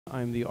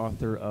I'm the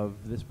author of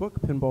this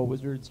book, Pinball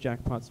Wizards,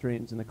 Jackpot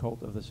Strains, and the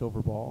Cult of the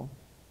Silver Ball.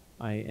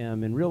 I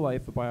am in real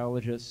life a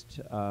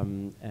biologist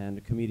and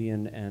a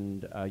comedian,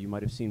 and you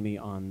might have seen me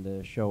on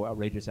the show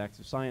Outrageous Acts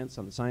of Science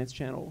on the Science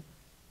Channel.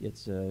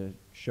 It's a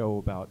show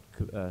about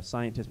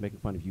scientists making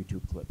fun of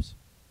YouTube clips.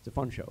 It's a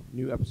fun show.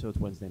 New episodes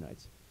Wednesday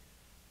nights.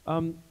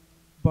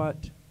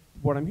 But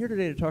what I'm here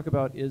today to talk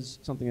about is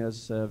something that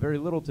has very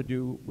little to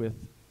do with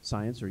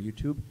science or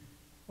YouTube,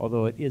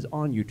 although it is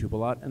on YouTube a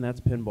lot, and that's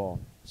pinball.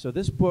 So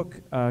this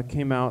book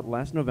came out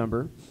last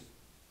November,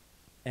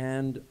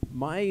 and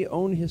my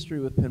own history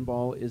with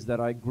pinball is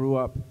that I grew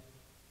up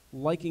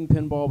liking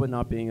pinball but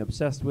not being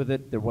obsessed with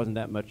it. There wasn't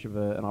that much of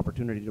an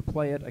opportunity to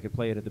play it. I could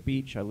play it at the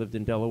beach. I lived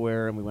in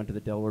Delaware, and we went to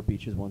the Delaware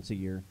beaches once a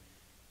year.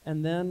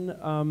 And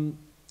then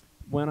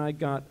when I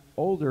got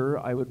older,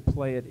 I would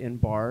play it in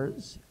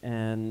bars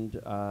and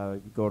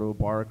go to a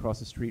bar across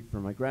the street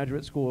from my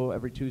graduate school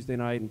every Tuesday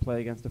night and play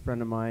against a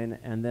friend of mine.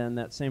 And then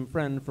that same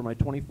friend, for my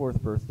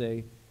 24th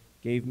birthday,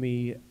 gave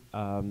me,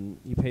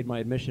 he paid my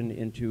admission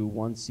into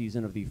one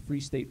season of the Free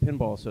State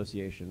Pinball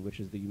Association,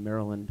 which is the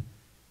Maryland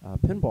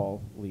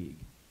Pinball League.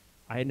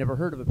 I had never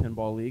heard of a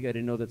pinball league. I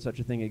didn't know that such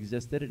a thing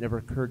existed. It never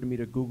occurred to me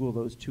to Google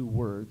those two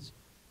words.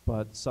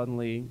 But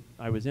suddenly,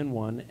 I was in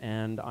one,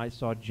 and I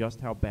saw just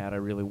how bad I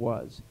really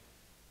was.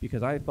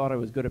 Because I thought I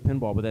was good at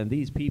pinball, but then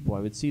these people, I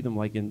would see them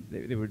like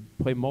they would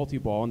play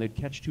multi-ball, and they'd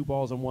catch two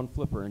balls on one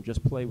flipper and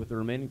just play with the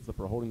remaining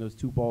flipper, holding those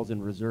two balls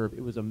in reserve.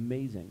 It was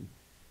amazing.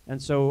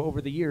 And so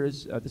over the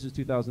years, this is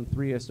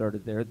 2003 I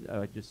started there,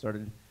 I just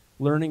started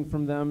learning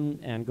from them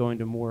and going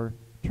to more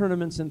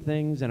tournaments and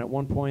things, and at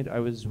one point I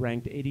was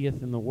ranked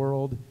 80th in the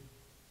world.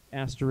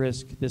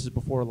 Asterisk, this is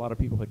before a lot of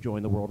people had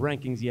joined the world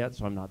rankings yet,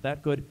 so I'm not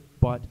that good,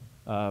 but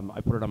I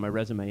put it on my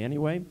resume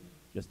anyway,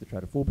 just to try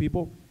to fool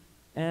people.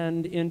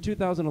 And in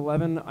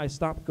 2011, I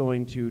stopped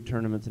going to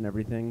tournaments and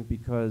everything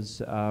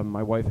because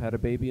my wife had a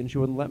baby and she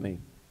wouldn't let me.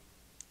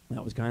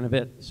 That was kind of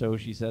it. So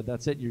she said,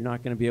 that's it, you're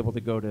not going to be able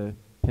to go to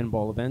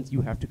pinball events,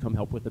 you have to come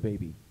help with the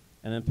baby.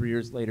 And then 3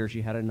 years later,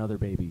 she had another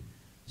baby.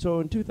 So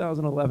in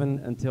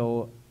 2011,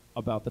 until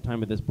about the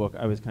time of this book,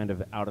 I was kind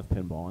of out of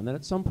pinball. And then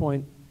at some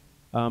point,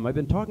 I've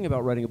been talking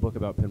about writing a book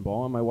about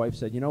pinball, and my wife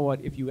said, you know what,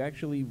 if you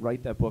actually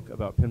write that book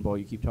about pinball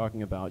you keep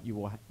talking about,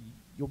 you'll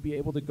be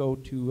able to go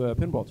to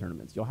pinball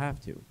tournaments. You'll have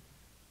to.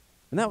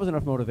 And that was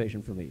enough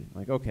motivation for me.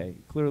 Like, okay,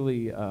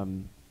 clearly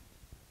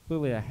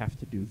I have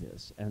to do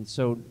this. And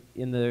so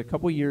in the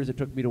couple years it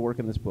took me to work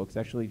on this book, it's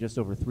actually just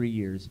over 3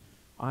 years,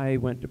 I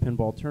went to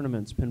pinball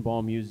tournaments,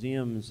 pinball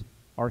museums,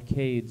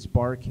 arcades,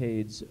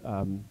 barcades.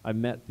 I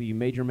met the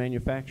major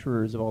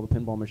manufacturers of all the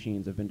pinball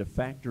machines. I've been to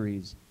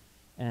factories.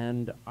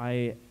 And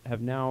I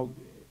have now,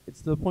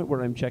 it's to the point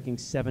where I'm checking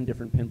 7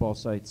 different pinball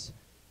sites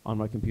on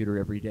my computer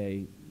every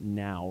day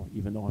now,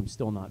 even though I'm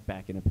still not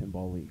back in a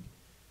pinball league.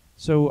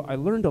 So I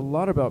learned a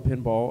lot about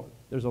pinball.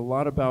 There's a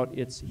lot about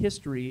its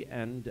history,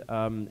 and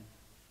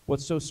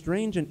what's so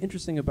strange and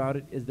interesting about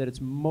it is that its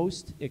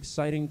most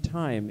exciting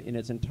time in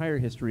its entire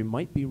history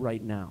might be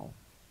right now.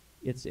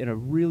 It's in a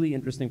really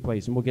interesting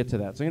place, and we'll get to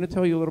that. So I'm going to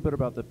tell you a little bit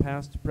about the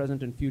past,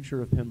 present, and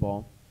future of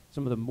pinball,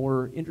 some of the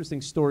more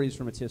interesting stories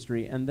from its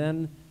history, and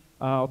then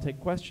I'll take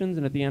questions,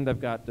 and at the end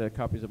I've got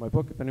copies of my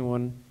book. If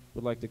anyone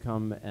would like to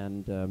come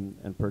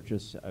and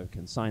purchase, I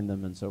can sign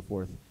them and so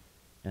forth.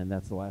 And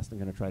that's the last I'm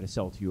going to try to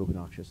sell to you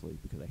obnoxiously,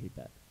 because I hate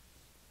that.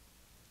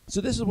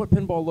 So this is what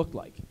pinball looked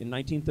like in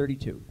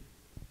 1932.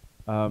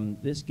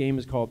 This game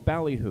is called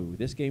Ballyhoo.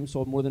 This game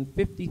sold more than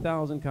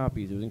 50,000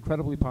 copies. It was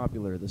incredibly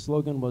popular. The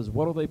slogan was,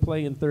 what'll they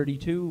play in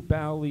 32?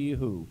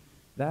 Ballyhoo.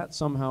 That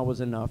somehow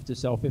was enough to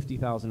sell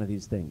 50,000 of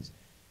these things.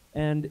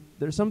 And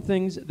there's some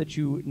things that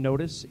you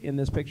notice in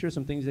this picture,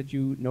 some things that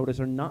you notice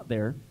are not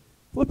there.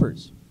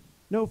 Flippers.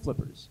 No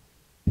flippers.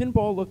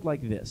 Pinball looked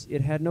like this.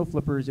 It had no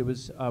flippers. It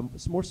was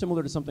more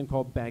similar to something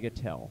called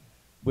bagatelle,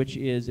 which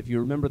is, if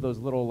you remember those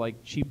little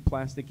like cheap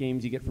plastic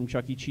games you get from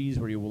Chuck E. Cheese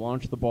where you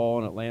launch the ball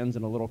and it lands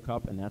in a little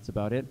cup and that's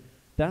about it.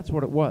 That's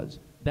what it was.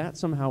 That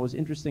somehow was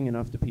interesting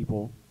enough to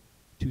people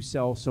to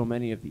sell so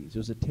many of these. It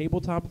was a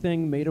tabletop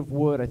thing made of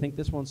wood. I think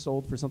this one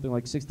sold for something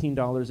like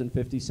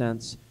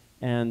 $16.50,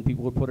 and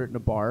people would put it in a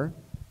bar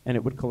and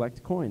it would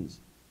collect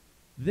coins.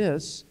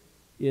 This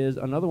is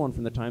another one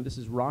from the time. This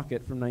is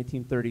Rocket from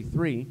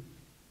 1933.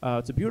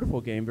 It's a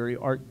beautiful game, very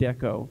Art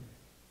Deco.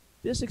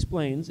 This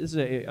explains, this is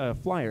a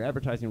flyer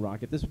advertising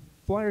Rocket. This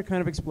flyer kind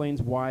of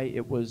explains why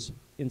it was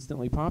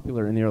instantly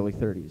popular in the early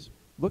 30s.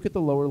 Look at the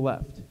lower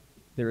left.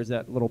 There is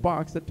that little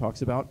box that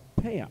talks about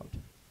payout.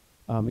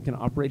 It can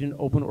operate in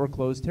open or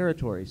closed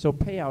territory. So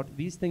payout,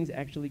 these things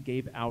actually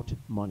gave out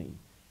money.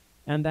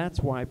 And that's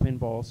why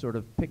pinball sort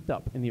of picked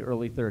up in the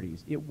early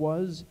 30s. It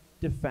was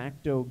de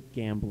facto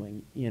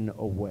gambling in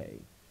a way.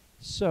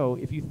 So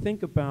if you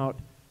think about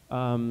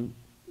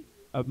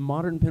a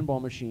modern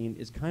pinball machine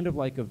is kind of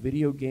like a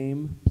video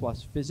game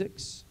plus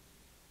physics.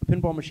 A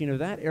pinball machine of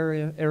that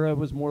era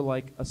was more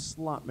like a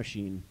slot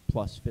machine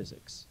plus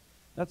physics.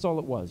 That's all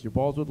it was. Your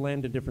balls would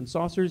land in different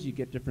saucers, you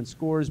get different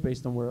scores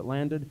based on where it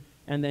landed,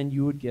 and then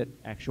you would get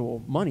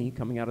actual money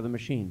coming out of the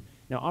machine.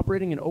 Now,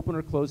 operating in open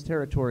or closed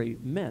territory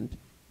meant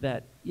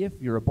that if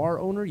you're a bar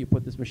owner, you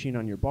put this machine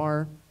on your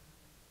bar.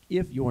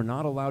 If you're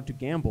not allowed to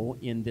gamble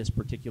in this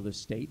particular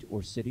state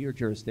or city or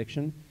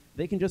jurisdiction,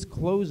 they can just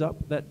close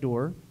up that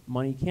door.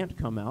 Money can't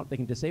come out. They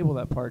can disable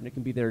that part, and it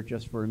can be there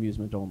just for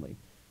amusement only.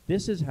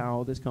 This is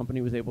how this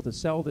company was able to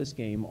sell this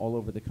game all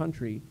over the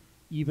country,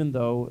 even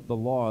though the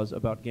laws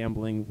about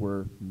gambling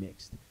were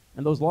mixed.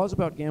 And those laws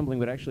about gambling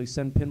would actually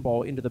send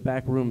pinball into the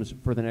back rooms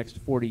for the next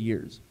 40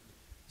 years.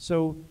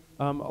 So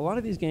a lot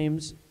of these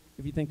games,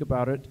 if you think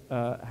about it,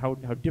 how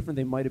different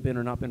they might have been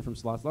or not been from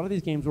slots, a lot of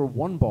these games were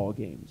one-ball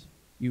games.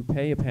 You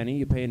pay a penny,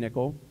 you pay a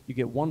nickel, you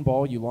get one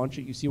ball, you launch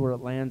it, you see where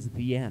it lands,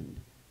 the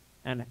end.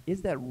 And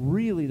is that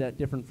really that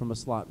different from a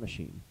slot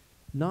machine?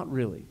 Not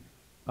really.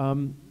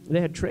 They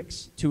had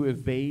tricks to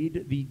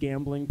evade the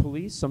gambling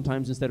police.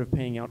 Sometimes instead of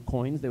paying out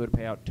coins, they would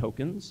pay out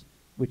tokens,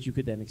 which you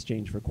could then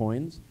exchange for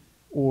coins.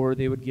 Or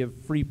they would give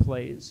free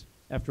plays.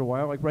 After a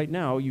while, like right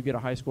now, you get a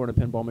high score on a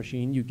pinball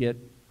machine, you get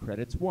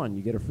credits won,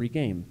 you get a free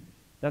game.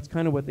 That's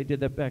kind of what they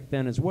did that back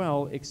then as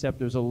well, except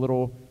there's a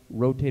little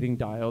rotating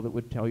dial that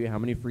would tell you how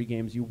many free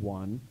games you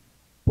won.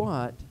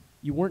 But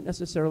you weren't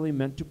necessarily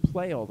meant to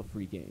play all the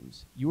free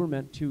games. You were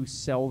meant to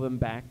sell them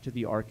back to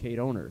the arcade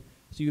owner.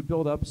 So you'd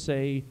build up,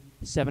 say,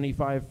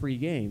 75 free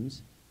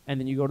games, and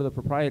then you go to the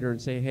proprietor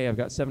and say, hey, I've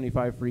got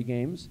 75 free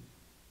games.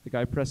 The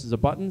guy presses a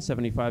button,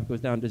 75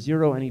 goes down to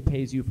 0, and he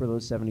pays you for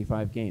those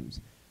 75 games.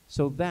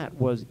 So that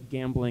was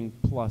gambling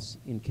plus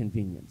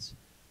inconvenience.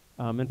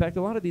 In fact,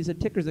 a lot of these had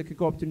tickers that could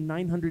go up to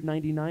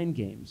 999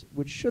 games,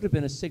 which should have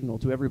been a signal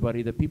to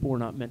everybody that people were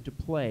not meant to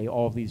play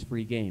all of these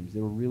free games.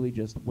 They were really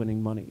just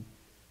winning money.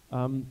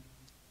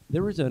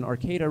 There was an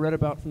arcade I read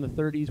about from the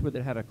 30s where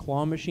they had a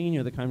claw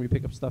machine, the kind where you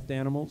pick up stuffed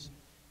animals,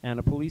 and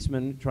a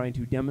policeman trying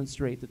to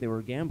demonstrate that they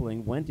were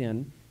gambling went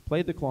in,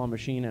 played the claw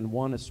machine, and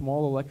won a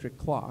small electric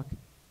clock.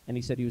 And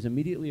he said he was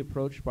immediately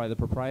approached by the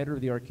proprietor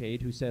of the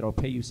arcade who said, I'll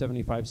pay you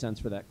 75 cents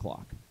for that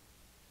clock.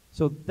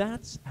 So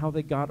that's how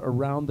they got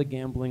around the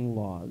gambling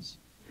laws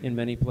in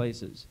many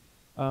places.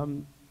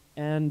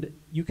 And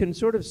you can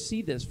sort of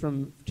see this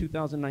from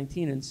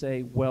 2019 and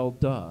say, well,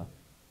 duh.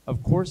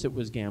 Of course it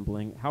was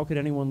gambling. How could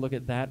anyone look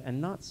at that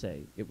and not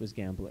say it was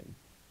gambling?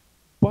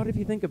 But if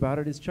you think about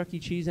it, is Chuck E.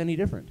 Cheese any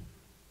different?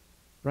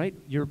 Right?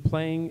 You're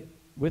playing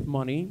with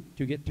money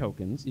to get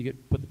tokens. You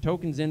put the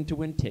tokens in to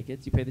win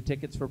tickets. You pay the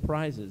tickets for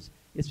prizes.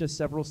 It's just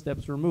several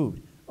steps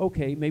removed.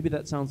 Okay, maybe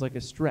that sounds like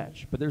a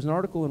stretch, but there's an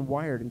article in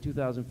Wired in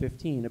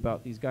 2015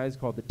 about these guys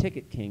called the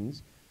Ticket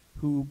Kings,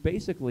 who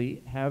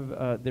basically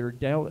have their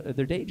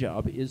day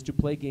job is to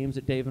play games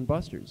at Dave &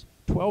 Buster's.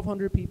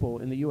 1,200 people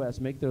in the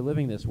U.S. make their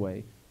living this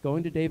way,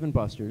 going to Dave &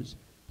 Buster's,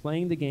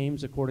 playing the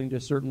games according to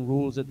certain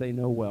rules that they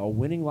know well,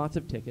 winning lots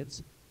of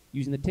tickets,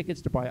 using the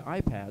tickets to buy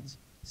iPads,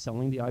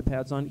 selling the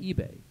iPads on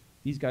eBay.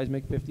 These guys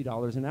make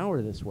 $50 an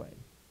hour this way.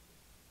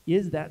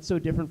 Is that so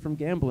different from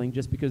gambling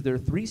just because there are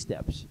 3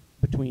 steps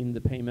between the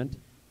payment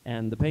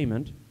and the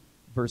payment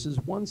versus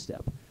 1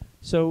 step?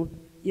 So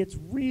it's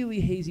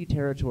really hazy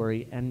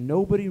territory, and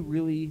nobody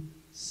really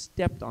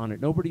stepped on it.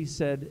 Nobody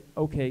said,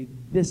 okay,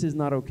 this is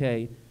not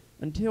okay,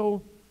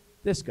 until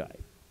this guy.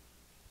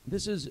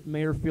 This is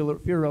Mayor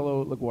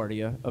Fiorello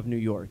LaGuardia of New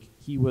York.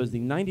 He was the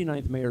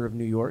 99th mayor of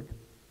New York,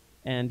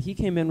 and he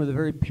came in with a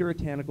very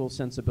puritanical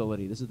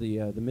sensibility. This is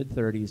the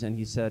mid-30s, and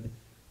he said,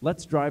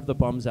 let's drive the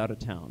bums out of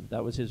town.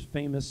 That was his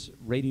famous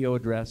radio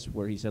address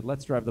where he said,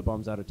 let's drive the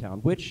bums out of town,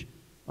 which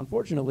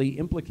unfortunately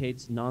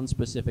implicates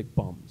non-specific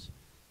bums.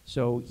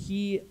 So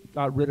he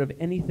got rid of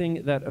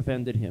anything that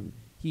offended him.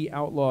 He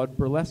outlawed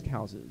burlesque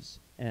houses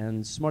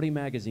and smutty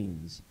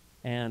magazines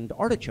and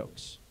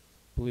artichokes,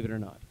 believe it or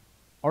not.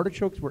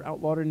 Artichokes were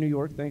outlawed in New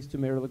York thanks to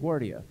Mayor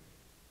LaGuardia.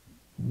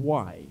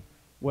 Why?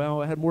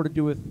 Well, it had more to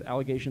do with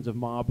allegations of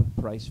mob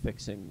price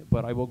fixing,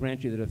 but I will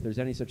grant you that if there's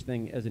any such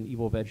thing as an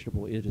evil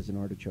vegetable, it is an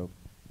artichoke.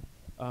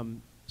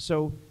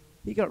 So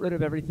he got rid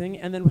of everything,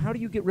 and then how do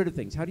you get rid of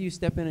things? How do you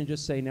step in and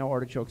just say, now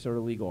artichokes are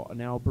illegal,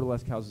 now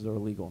burlesque houses are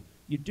illegal?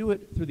 You do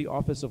it through the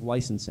Office of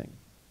Licensing.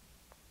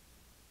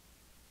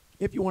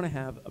 If you want to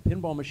have a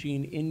pinball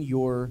machine in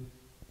your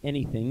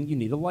anything, you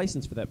need a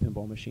license for that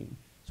pinball machine.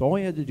 So all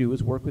I had to do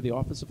was work with the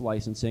Office of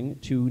Licensing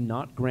to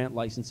not grant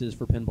licenses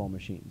for pinball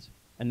machines.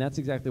 And that's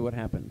exactly what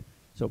happened.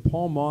 So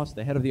Paul Moss,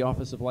 the head of the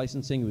Office of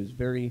Licensing, who was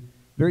very,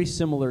 very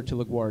similar to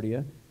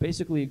LaGuardia,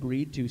 basically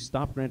agreed to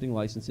stop granting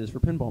licenses for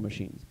pinball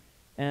machines.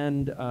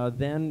 And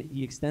then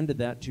he extended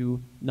that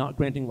to not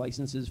granting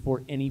licenses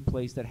for any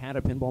place that had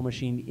a pinball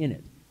machine in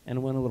it.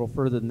 And went a little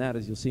further than that,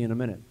 as you'll see in a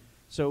minute.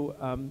 So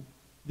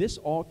this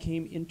all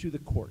came into the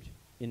court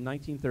in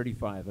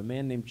 1935. A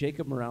man named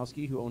Jacob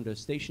Morawski, who owned a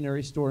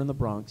stationery store in the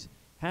Bronx,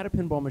 had a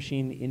pinball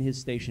machine in his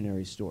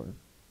stationery store.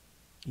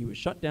 He was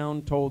shut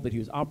down, told that he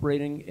was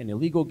operating an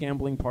illegal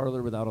gambling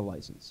parlor without a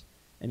license.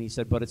 And he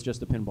said, but it's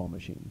just a pinball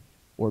machine,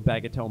 or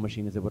bagatelle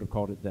machine as they would have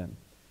called it then.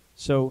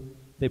 So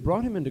they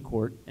brought him into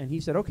court, and he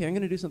said, okay, I'm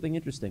going to do something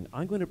interesting.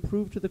 I'm going to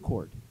prove to the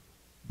court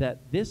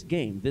that this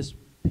game, this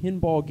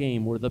pinball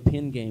game, or the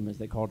pin game as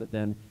they called it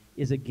then,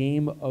 is a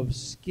game of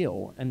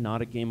skill and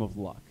not a game of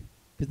luck.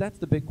 Because that's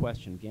the big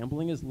question.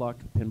 Gambling is luck,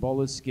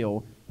 pinball is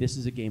skill, this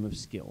is a game of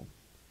skill.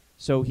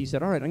 So he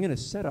said, all right, I'm going to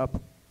set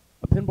up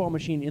a pinball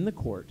machine in the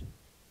court,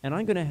 and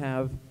I'm going to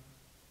have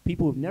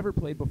people who've never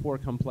played before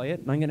come play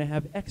it, and I'm going to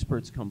have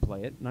experts come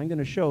play it, and I'm going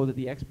to show that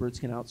the experts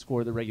can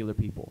outscore the regular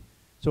people.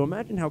 So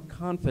imagine how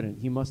confident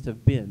he must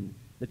have been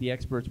that the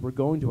experts were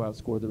going to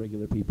outscore the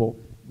regular people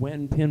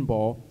when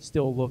pinball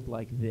still looked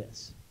like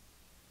this.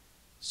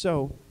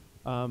 So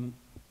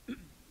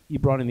he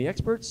brought in the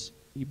experts,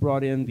 he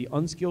brought in the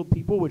unskilled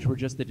people, which were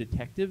just the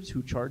detectives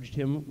who charged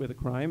him with a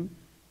crime,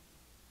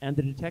 and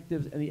the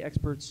detectives and the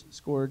experts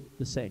scored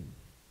the same.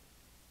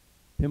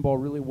 Pinball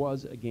really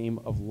was a game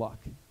of luck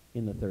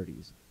in the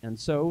 30s. And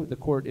so the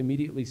court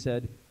immediately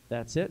said,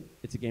 that's it,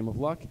 it's a game of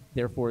luck,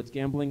 therefore it's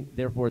gambling,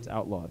 therefore it's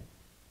outlawed.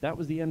 That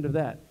was the end of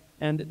that.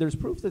 And there's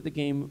proof that the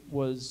game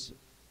was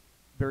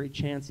very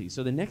chancy.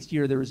 So the next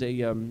year there was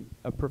a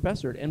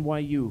professor at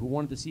NYU who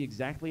wanted to see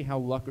exactly how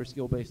luck or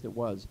skill-based it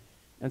was.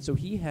 And so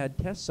he had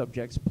test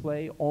subjects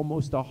play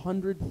almost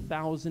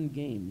 100,000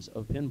 games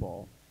of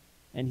pinball.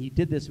 And he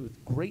did this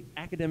with great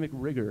academic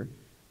rigor.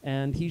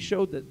 And he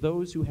showed that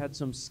those who had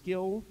some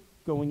skill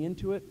going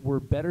into it were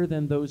better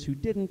than those who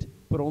didn't,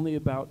 but only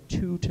about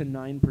 2 to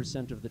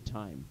 9% of the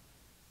time.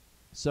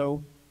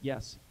 So,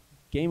 yes,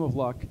 game of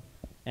luck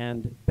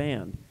and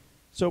banned.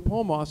 So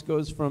Paul Moss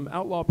goes from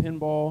outlaw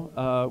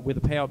pinball with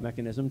a payout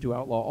mechanism to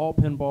outlaw all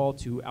pinball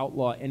to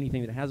outlaw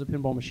anything that has a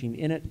pinball machine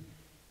in it,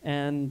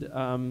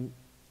 and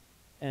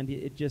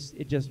it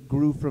just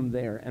grew from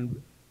there.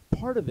 And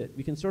part of it,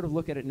 we can sort of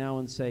look at it now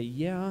and say,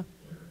 yeah,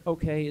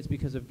 okay, it's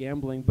because of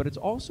gambling, but it's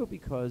also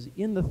because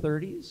in the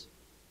 30s,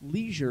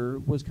 leisure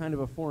was kind of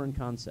a foreign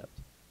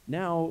concept.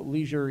 Now,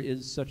 leisure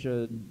is such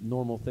a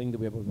normal thing that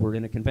we're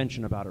in a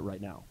convention about it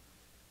right now.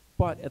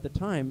 But at the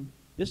time,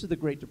 this is the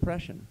Great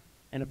Depression.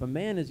 And if a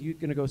man is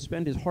going to go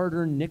spend his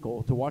hard-earned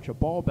nickel to watch a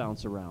ball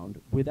bounce around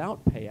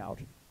without payout,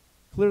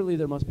 clearly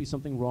there must be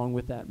something wrong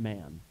with that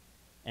man.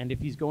 And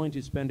if he's going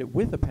to spend it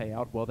with a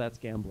payout, well, that's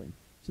gambling.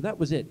 So that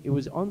was it. It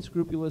was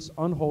unscrupulous,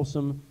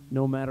 unwholesome,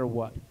 no matter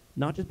what.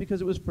 Not just because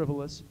it was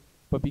frivolous,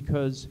 but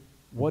because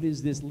what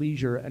is this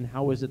leisure and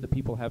how is it that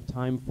people have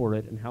time for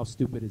it and how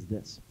stupid is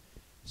this?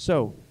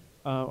 So,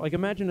 like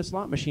imagine a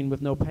slot machine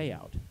with no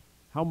payout.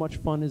 How much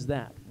fun is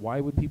that? Why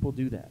would people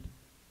do that?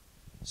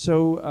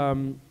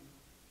 So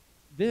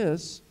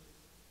this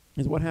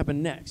is what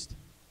happened next.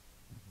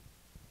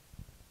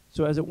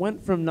 So as it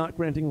went from not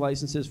granting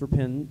licenses for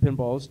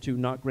pinballs to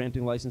not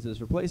granting licenses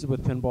for places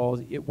with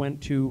pinballs, it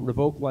went to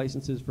revoke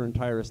licenses for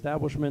entire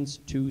establishments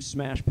to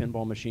smash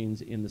pinball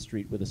machines in the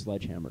street with a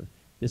sledgehammer.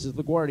 This is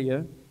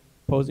LaGuardia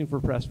posing for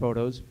press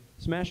photos,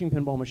 smashing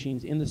pinball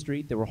machines in the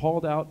street. They were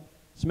hauled out,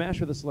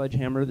 smashed with a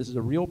sledgehammer. This is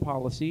a real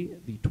policy.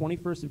 The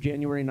 21st of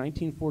January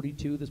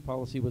 1942, this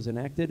policy was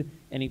enacted.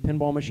 Any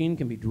pinball machine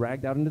can be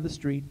dragged out into the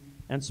street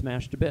and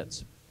smashed to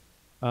bits.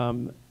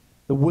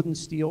 The wood and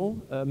steel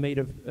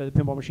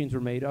pinball machines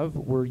were made of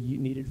were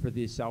needed for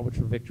the Salvage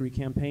for Victory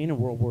campaign in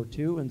World War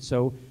II, and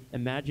so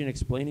imagine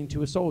explaining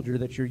to a soldier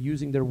that you're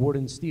using their wood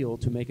and steel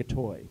to make a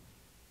toy.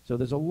 So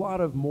there's a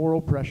lot of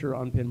moral pressure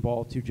on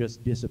pinball to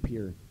just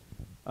disappear.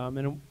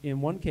 And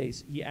in one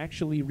case, he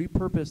actually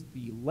repurposed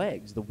the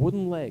legs, the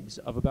wooden legs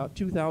of about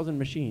 2,000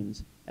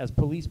 machines as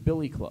police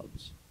billy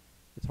clubs.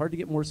 It's hard to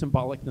get more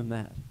symbolic than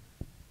that.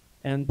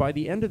 And by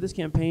the end of this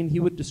campaign,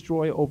 he would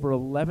destroy over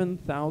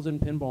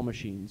 11,000 pinball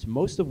machines,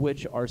 most of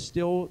which are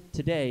still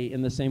today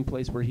in the same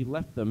place where he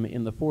left them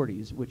in the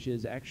 40s, which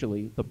is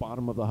actually the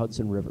bottom of the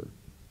Hudson River.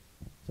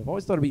 So I've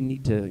always thought it'd be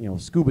neat to,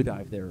 scuba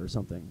dive there or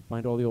something,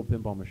 find all the old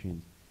pinball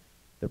machines.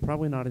 They're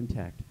probably not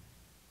intact.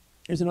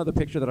 Here's another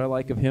picture that I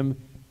like of him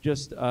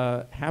just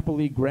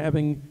happily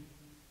grabbing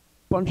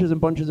bunches and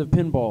bunches of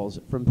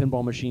pinballs from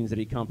pinball machines that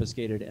he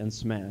confiscated and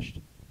smashed.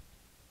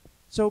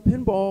 So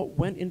pinball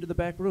went into the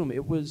back room.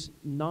 It was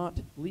not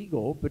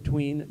legal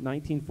between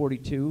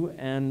 1942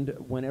 and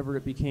whenever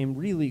it became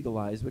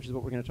re-legalized, which is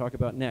what we're going to talk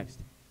about next.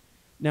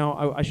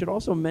 Now, I should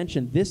also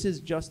mention, this is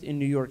just in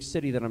New York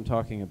City that I'm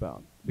talking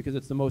about, because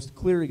it's the most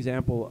clear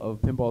example of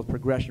pinball's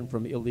progression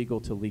from illegal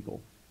to legal.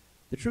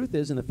 The truth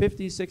is, in the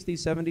 50s, 60s,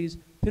 70s,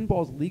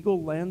 pinball's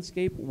legal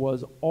landscape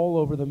was all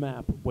over the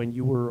map when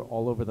you were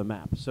all over the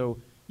map. So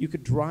you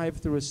could drive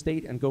through a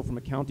state and go from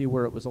a county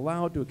where it was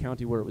allowed to a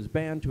county where it was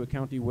banned to a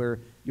county where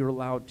you're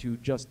allowed to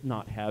just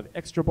not have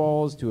extra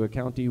balls to a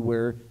county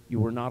where you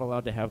were not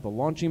allowed to have the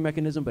launching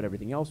mechanism but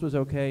everything else was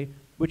okay,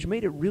 which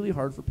made it really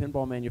hard for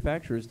pinball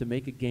manufacturers to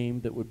make a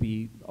game that would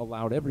be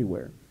allowed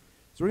everywhere.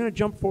 So we're going to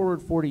jump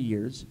forward 40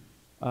 years.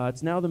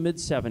 It's now the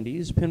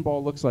mid-70s.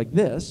 Pinball looks like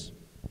this,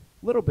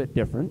 a little bit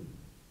different.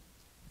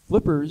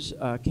 Flippers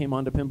came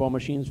onto pinball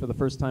machines for the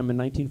first time in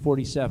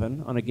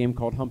 1947 on a game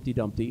called Humpty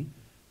Dumpty.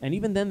 And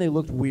even then they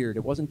looked weird.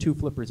 It wasn't 2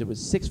 flippers, it was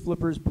 6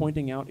 flippers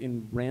pointing out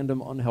in random,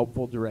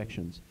 unhelpful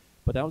directions.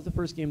 But that was the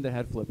first game that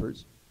had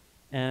flippers.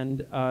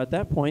 And at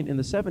that point, in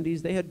the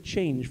 70s, they had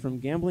changed from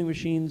gambling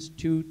machines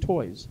to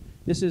toys.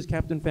 This is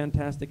Captain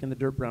Fantastic and the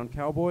Dirt Brown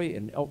Cowboy,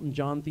 an Elton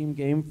John themed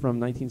game from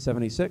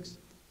 1976.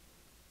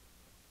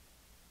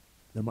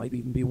 There might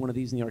even be one of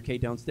these in the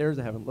arcade downstairs.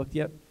 I haven't looked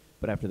yet,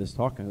 but after this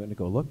talk, I'm going to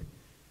go look.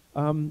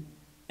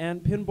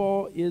 And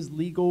pinball is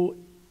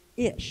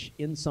legal-ish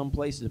in some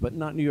places, but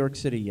not New York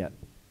City yet.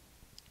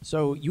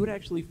 So you would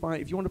actually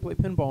find, if you want to play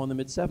pinball in the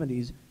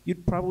mid-'70s,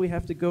 you'd probably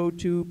have to go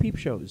to peep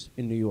shows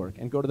in New York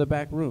and go to the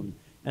back room.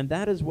 And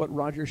that is what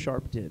Roger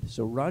Sharp did.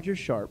 So Roger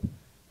Sharp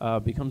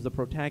becomes the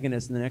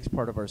protagonist in the next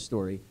part of our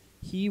story.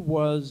 He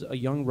was a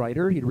young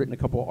writer. He'd written a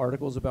couple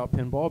articles about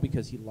pinball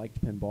because he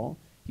liked pinball.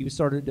 He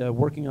started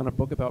working on a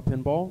book about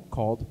pinball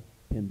called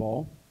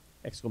Pinball, !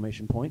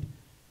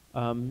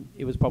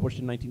 It was published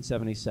in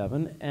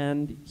 1977,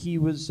 and he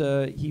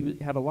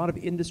had a lot of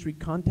industry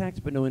contacts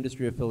but no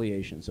industry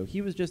affiliation. So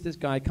he was just this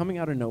guy coming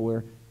out of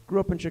nowhere, grew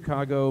up in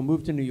Chicago,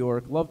 moved to New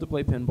York, loved to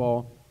play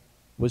pinball,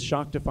 was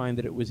shocked to find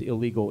that it was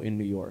illegal in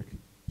New York.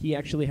 He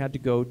actually had to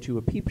go to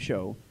a peep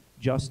show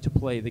just to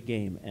play the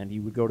game, and he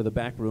would go to the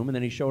back room, and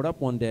then he showed up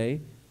one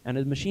day, and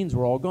his machines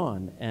were all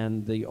gone,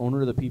 and the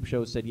owner of the peep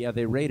show said, yeah,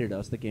 they raided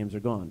us, the games are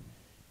gone.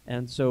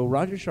 And so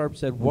Roger Sharp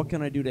said, what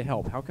can I do to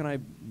help? How can I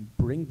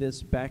bring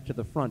this back to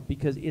the front?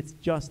 Because it's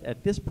just,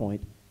 at this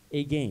point,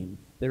 a game.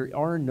 There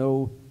are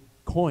no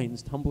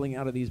coins tumbling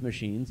out of these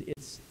machines.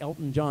 It's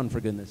Elton John, for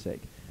goodness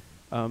sake.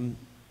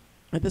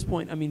 At this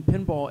point, I mean,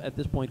 pinball at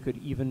this point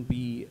could even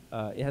be,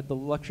 it had the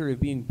luxury of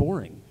being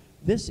boring.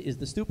 This is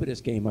the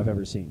stupidest game I've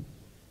ever seen.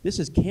 This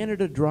is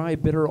Canada Dry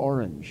Bitter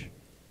Orange.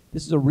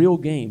 This is a real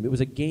game. It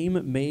was a game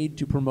made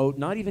to promote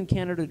not even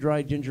Canada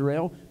Dry Ginger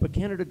Ale, but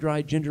Canada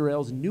Dry Ginger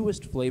Ale's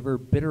newest flavor,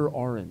 Bitter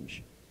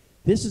Orange.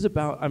 This is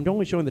about, I'm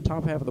only showing the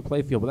top half of the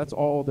playfield, but that's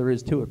all there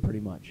is to it pretty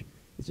much.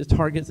 It's just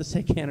targets that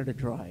say Canada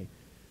Dry.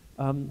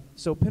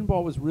 So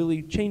pinball was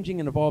really changing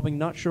and evolving,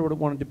 not sure what it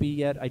wanted to be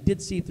yet. I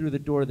did see through the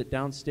door that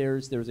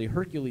downstairs there's a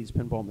Hercules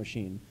pinball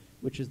machine,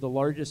 which is the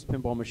largest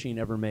pinball machine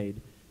ever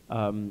made.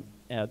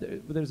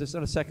 There's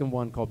a second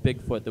one called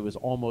Bigfoot that was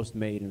almost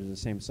made and it was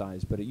the same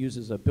size, but it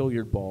uses a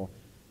billiard ball.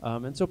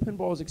 And so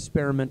pinball is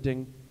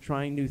experimenting,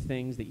 trying new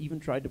things. They even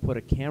tried to put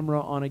a camera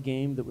on a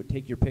game that would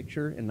take your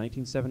picture in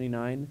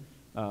 1979,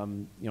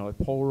 like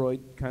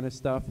Polaroid kind of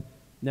stuff.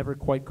 Never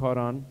quite caught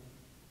on.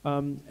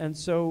 And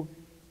so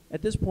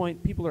at this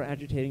point, people are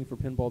agitating for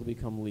pinball to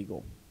become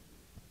legal.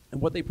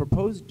 And what they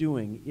propose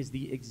doing is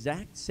the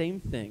exact same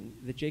thing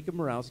that Jacob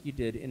Murawski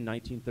did in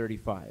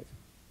 1935.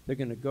 They're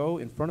going to go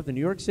in front of the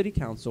New York City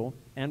Council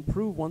and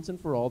prove once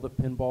and for all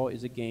that pinball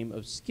is a game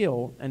of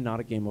skill and not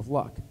a game of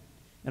luck.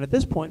 And at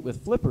this point,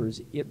 with flippers,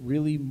 it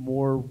really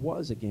more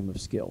was a game of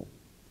skill.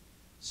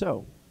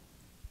 So,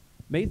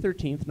 May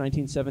 13th,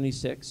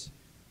 1976,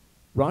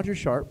 Roger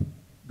Sharp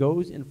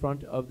goes in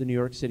front of the New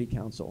York City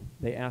Council.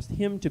 They asked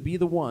him to be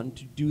the one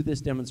to do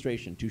this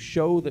demonstration, to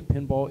show that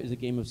pinball is a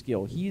game of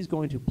skill. He's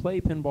going to play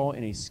pinball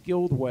in a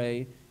skilled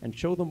way and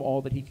show them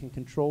all that he can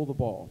control the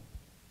ball.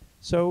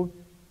 So,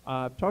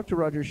 I've talked to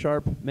Roger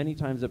Sharp many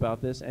times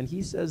about this, and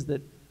he says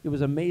that it was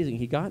amazing.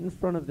 He got in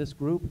front of this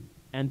group,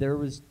 and there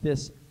was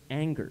this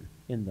anger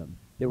in them.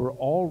 They were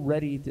all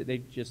ready to, they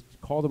just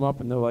called him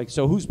up, and they're like,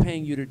 so who's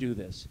paying you to do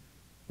this?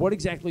 What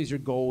exactly is your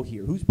goal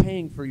here? Who's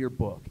paying for your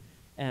book?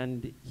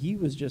 And he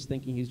was just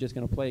thinking he's just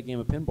going to play a game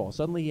of pinball.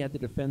 Suddenly he had to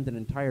defend an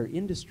entire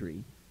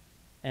industry,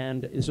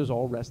 and this was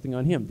all resting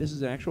on him. This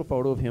is an actual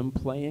photo of him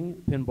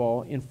playing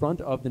pinball in front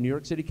of the New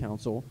York City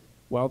Council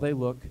while they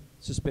look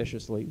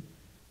suspiciously.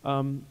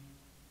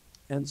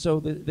 And so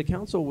the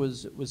council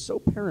was so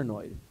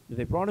paranoid that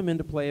they brought him in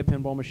to play a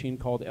pinball machine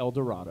called El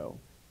Dorado,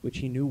 which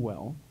he knew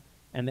well,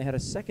 and they had a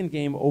second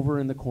game over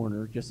in the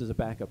corner just as a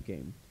backup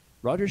game.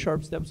 Roger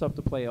Sharp steps up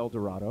to play El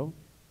Dorado,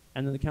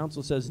 and then the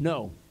council says,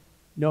 no,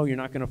 you're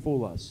not going to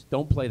fool us.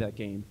 Don't play that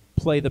game.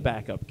 Play the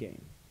backup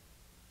game.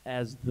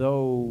 As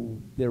though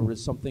there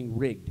was something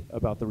rigged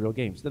about the real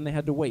game. So then they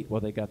had to wait while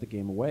they got the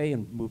game away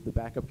and moved the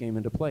backup game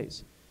into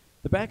place.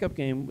 The backup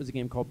game was a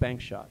game called Bank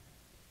Shot.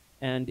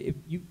 And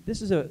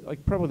this is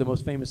probably the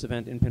most famous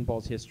event in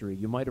pinball's history.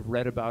 You might have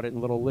read about it in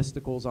little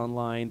listicles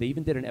online. They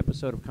even did an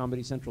episode of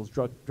Comedy Central's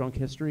Drunk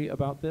History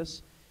about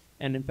this.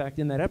 And in fact,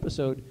 in that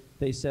episode,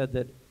 they said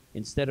that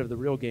instead of the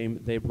real game,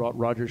 they brought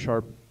Roger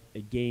Sharp a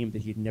game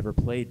that he'd never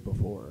played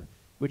before,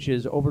 which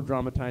is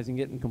over-dramatizing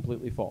it and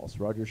completely false.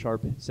 Roger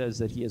Sharp says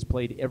that he has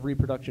played every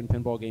production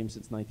pinball game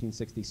since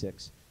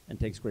 1966 and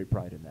takes great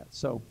pride in that.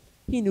 So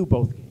he knew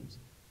both games.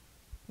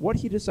 What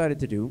he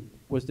decided to do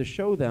was to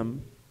show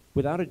them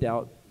without a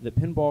doubt, that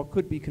pinball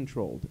could be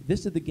controlled.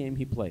 This is the game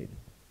he played.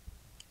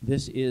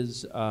 This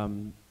is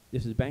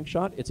Bank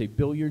Shot. It's a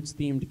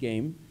billiards-themed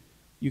game.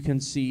 You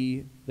can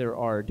see there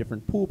are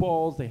different pool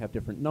balls. They have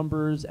different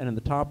numbers. And in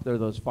the top, there are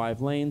those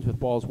 5 lanes with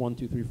balls 1,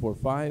 2, 3, 4,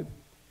 5.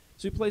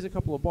 So he plays a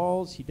couple of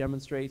balls. He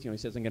demonstrates. He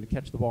says, I'm going to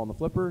catch the ball on the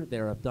flipper.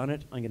 There, I've done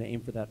it. I'm going to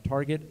aim for that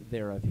target.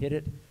 There, I've hit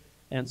it.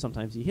 And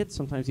sometimes he hits,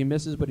 sometimes he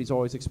misses, but he's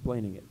always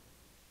explaining it.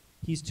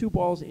 He's 2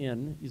 balls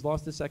in. He's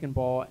lost the second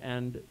ball,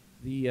 and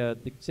the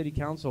city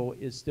council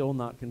is still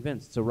not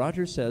convinced. So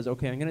Roger says,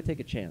 okay, I'm going to take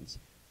a chance.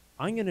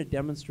 I'm going to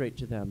demonstrate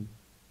to them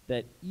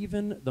that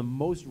even the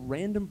most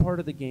random part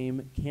of the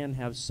game can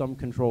have some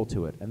control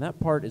to it. And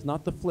that part is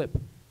not the flip,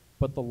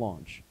 but the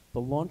launch.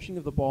 the launching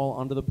of the ball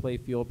onto the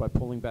playfield by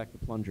pulling back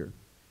the plunger.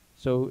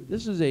 So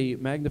this is a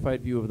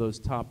magnified view of those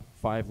top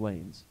 5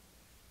 lanes.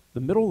 The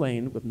middle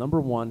lane with number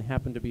 1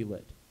 happened to be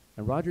lit.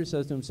 And Roger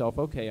says to himself,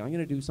 okay, I'm going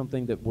to do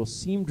something that will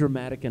seem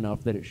dramatic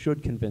enough that it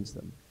should convince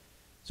them.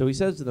 So he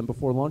says to them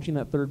before launching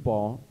that 3rd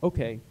ball,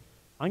 okay,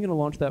 I'm going to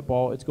launch that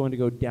ball. It's going to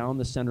go down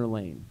the center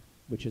lane,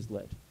 which is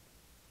lit.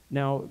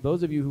 Now,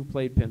 those of you who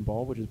played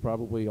pinball, which is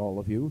probably all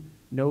of you,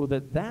 know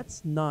that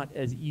that's not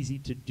as easy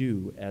to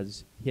do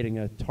as hitting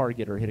a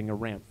target or hitting a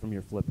ramp from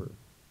your flipper.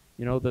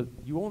 You know,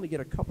 you only get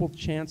a couple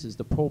chances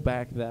to pull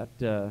back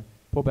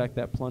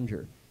that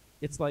plunger.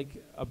 It's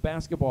like a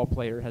basketball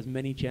player has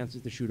many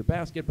chances to shoot a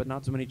basket, but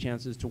not so many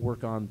chances to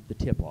work on the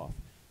tip-off.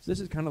 So this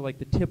is kind of like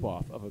the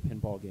tip-off of a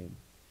pinball game.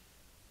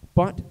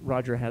 But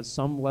Roger has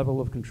some level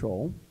of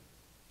control,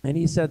 and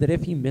he said that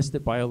if he missed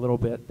it by a little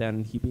bit,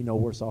 then he'd be no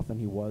worse off than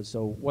he was,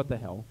 so what the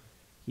hell.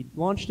 He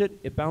launched it,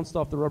 it bounced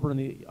off the rubber in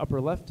the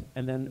upper left,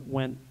 and then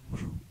went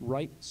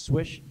right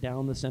swish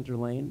down the center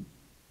lane.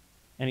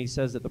 And he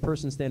says that the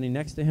person standing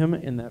next to him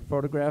in that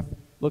photograph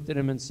looked at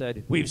him and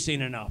said, "We've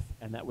seen enough,"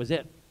 and that was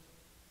it.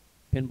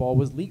 Pinball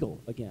was legal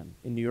again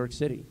in New York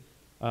City.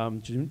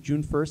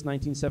 June 1st,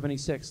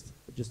 1976,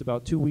 just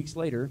about 2 weeks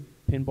later,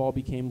 pinball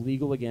became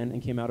legal again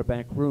and came out of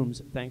back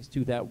rooms thanks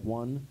to that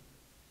one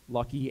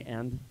lucky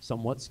and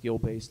somewhat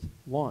skill-based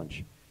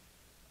launch.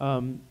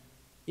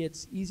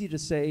 It's easy to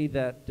say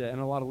that, and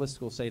a lot of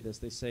listicles say this,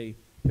 they say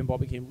pinball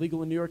became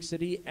legal in New York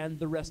City and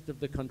the rest of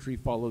the country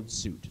followed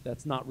suit.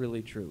 That's not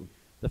really true.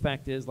 The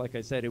fact is, like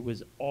I said, it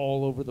was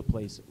all over the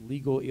place,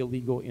 legal,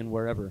 illegal, in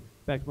wherever.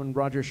 In fact, when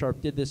Roger Sharp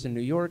did this in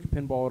New York,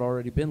 pinball had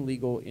already been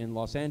legal in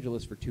Los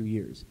Angeles for 2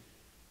 years.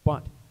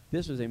 But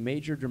this was a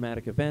major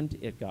dramatic event.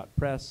 It got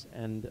press,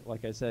 and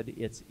like I said,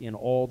 it's in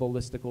all the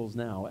listicles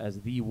now as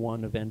the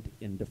one event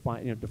in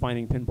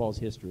defining pinball's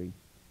history.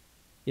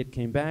 It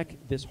came back.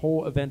 This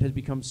whole event has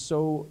become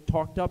so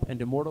talked up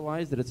and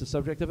immortalized that it's the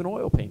subject of an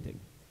oil painting.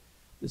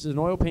 This is an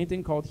oil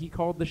painting called "He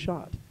Called the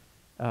Shot,"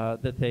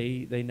 that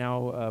they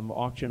now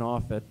auction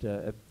off at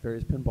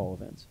various pinball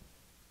events.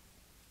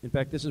 In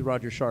fact, this is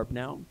Roger Sharp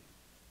now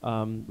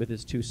with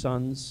his 2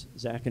 sons,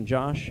 Zach and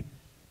Josh.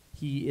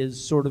 He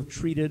is sort of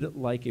treated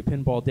like a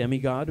pinball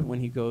demigod when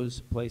he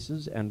goes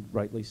places, and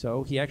rightly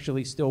so. He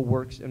actually still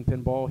works in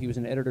pinball. He was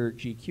an editor at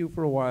GQ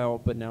for a while,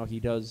 but now he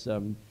does,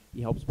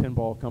 he helps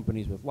pinball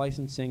companies with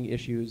licensing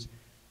issues.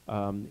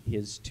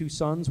 His 2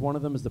 sons, one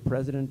of them is the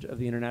president of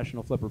the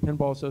International Flipper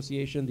Pinball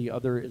Association, the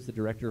other is the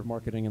director of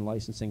marketing and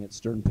licensing at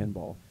Stern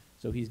Pinball.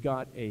 So he's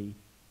got a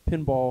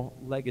pinball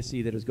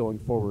legacy that is going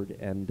forward,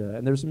 and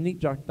there's some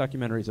neat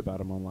documentaries about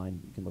him online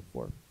you can look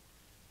for.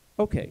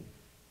 Okay,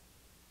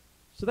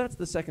 so that's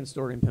the second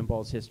story in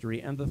pinball's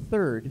history, and the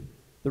third,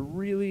 the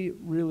really,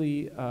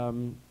 really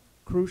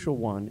crucial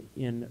one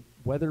in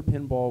whether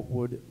pinball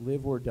would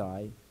live or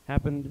die,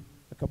 happened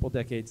a couple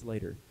decades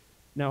later.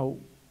 Now,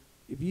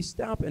 if you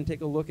stop and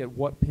take a look at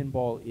what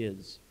pinball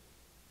is,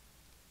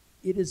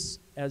 it is,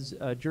 as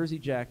Jersey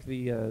Jack,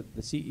 the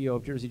CEO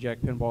of Jersey Jack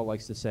Pinball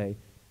likes to say,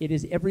 it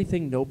is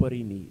everything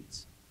nobody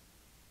needs,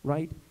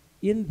 right?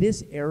 In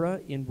this era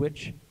in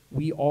which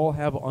we all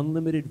have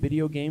unlimited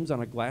video games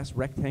on a glass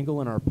rectangle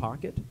in our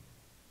pocket,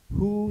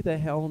 who the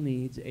hell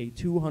needs a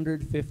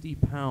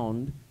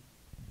 250-pound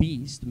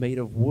beast made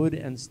of wood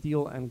and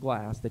steel and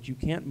glass that you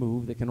can't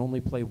move, that can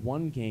only play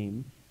one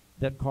game,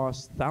 that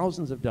costs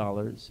thousands of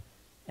dollars,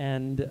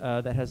 and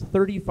that has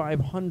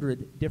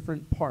 3,500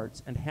 different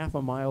parts and half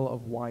a mile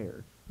of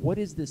wire? What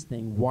is this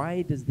thing?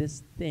 Why does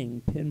this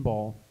thing,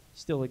 pinball,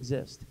 still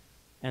exist?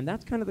 And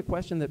that's kind of the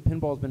question that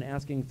pinball has been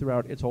asking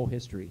throughout its whole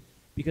history,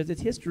 because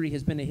its history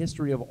has been a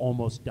history of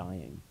almost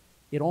dying.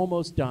 It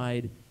almost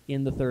died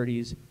in the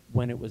 30s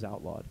when it was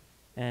outlawed.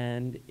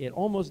 And it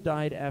almost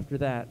died after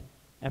that,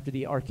 after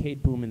the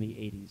arcade boom in the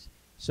 80s.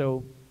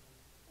 So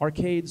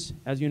arcades,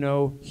 as you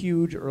know,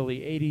 huge early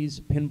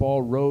 80s.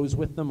 Pinball rose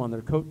with them on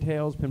their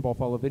coattails. Pinball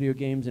followed video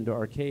games into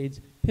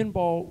arcades.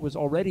 Pinball was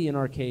already in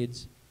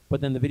arcades,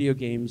 but then the video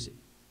games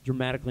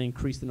dramatically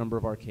increased the number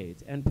of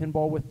arcades, and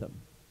pinball with them.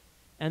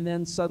 And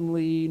then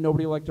suddenly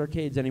nobody liked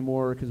arcades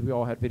anymore because we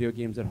all had video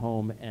games at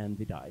home, and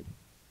they died.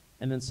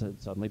 And then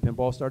suddenly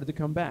pinball started to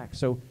come back.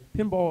 So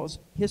pinball's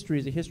history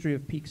is a history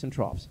of peaks and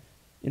troughs.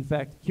 In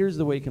fact, here's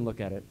the way you can look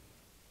at it.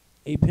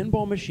 A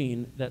pinball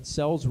machine that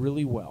sells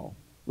really well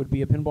would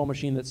be a pinball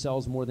machine that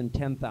sells more than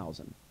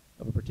 10,000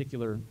 of a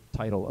particular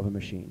title of a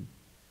machine.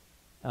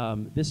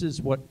 This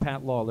is what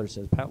Pat Lawler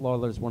says. Pat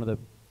Lawler is one of the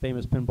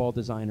famous pinball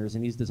designers,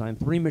 and he's designed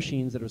 3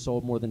 machines that have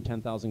sold more than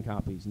 10,000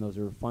 copies, and those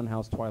are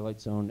Funhouse,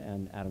 Twilight Zone,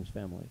 and Addams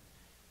Family.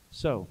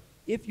 So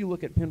if you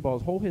look at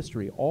pinball's whole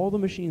history, all the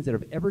machines that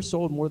have ever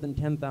sold more than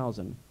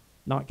 10,000,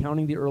 not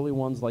counting the early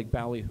ones like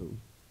Ballyhoo,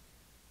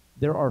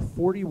 there are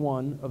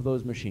 41 of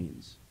those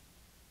machines.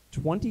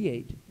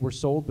 28 were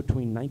sold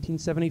between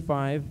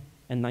 1975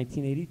 and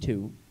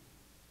 1982.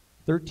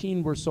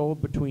 13 were sold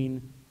between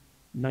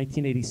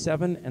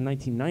 1987 and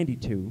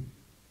 1992,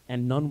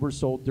 and none were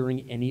sold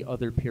during any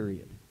other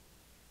period.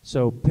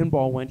 So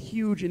pinball went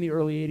huge in the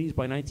early 80s.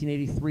 By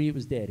 1983, it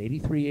was dead.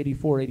 83,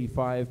 84,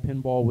 85,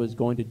 pinball was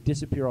going to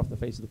disappear off the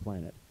face of the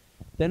planet.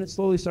 Then it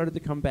slowly started to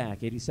come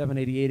back. 87,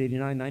 88,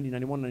 89, 90,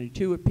 91,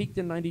 92. It peaked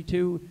in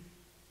 92,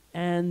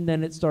 and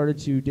then it started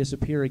to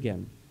disappear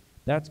again.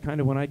 That's kind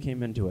of when I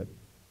came into it.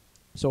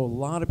 So a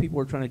lot of people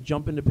were trying to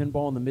jump into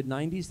pinball in the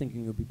mid-90s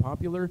thinking it would be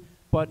popular,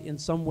 but in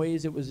some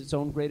ways it was its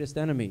own greatest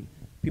enemy.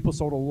 People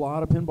sold a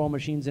lot of pinball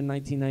machines in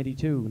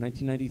 1992,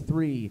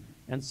 1993,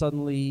 and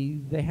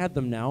suddenly they had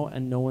them now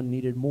and no one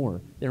needed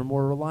more. They were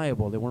more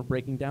reliable. They weren't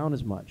breaking down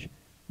as much.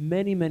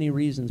 Many, many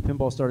reasons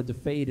pinball started to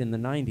fade in the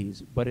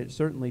 90s, but it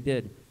certainly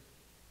did.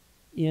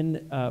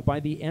 By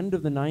the end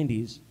of the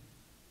 90s,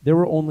 there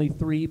were only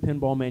 3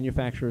 pinball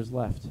manufacturers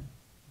left.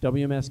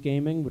 WMS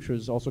Gaming, which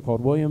was also called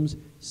Williams,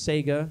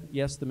 Sega,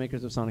 yes, the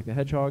makers of Sonic the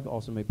Hedgehog,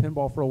 also made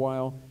pinball for a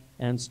while,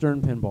 and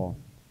Stern Pinball.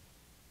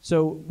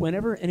 So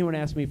whenever anyone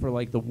asks me for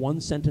like the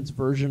one-sentence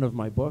version of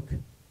my book,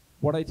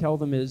 what I tell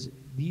them is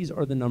these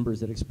are the numbers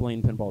that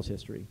explain pinball's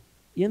history.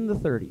 In the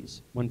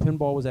 30s, when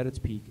pinball was at its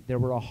peak, there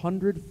were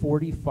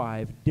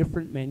 145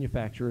 different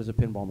manufacturers of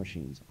pinball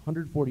machines,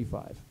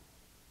 145.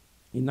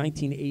 In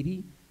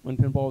 1980, when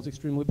pinball was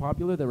extremely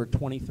popular, there were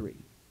 23.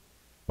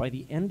 By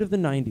the end of the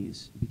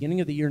 90s, beginning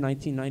of the year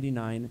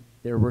 1999,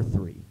 there were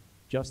 3,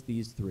 just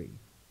these 3.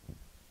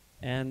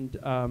 And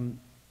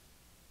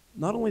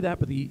not only that,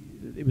 but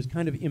it was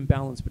kind of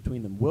imbalanced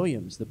between them.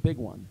 Williams, the big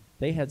one,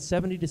 they had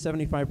 70 to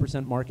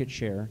 75% market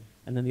share,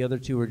 and then the other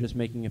 2 were just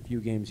making a few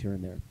games here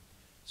and there.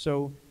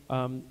 So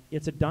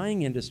it's a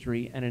dying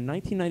industry, and in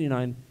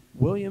 1999,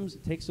 Williams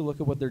takes a look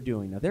at what they're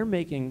doing. Now, they're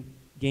making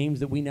games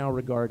that we now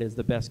regard as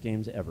the best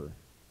games ever.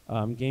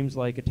 Games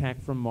like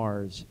Attack from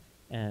Mars,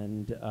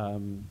 and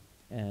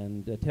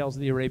Tales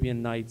of the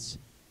Arabian Nights,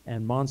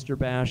 and Monster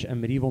Bash,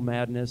 and Medieval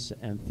Madness,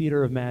 and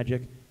Theater of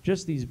Magic,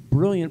 just these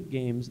brilliant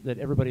games that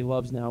everybody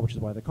loves now, which is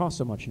why they cost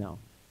so much now.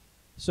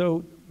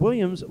 So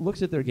Williams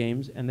looks at their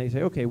games, and they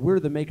say, okay, we're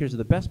the makers of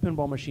the best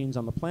pinball machines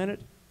on the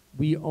planet.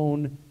 We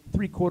own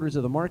 3/4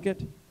 of the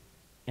market,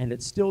 and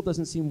it still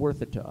doesn't seem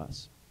worth it to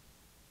us.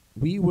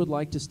 We would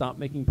like to stop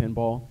making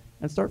pinball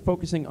and start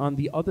focusing on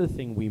the other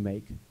thing we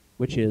make,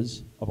 which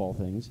is, of all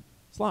things,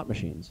 slot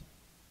machines.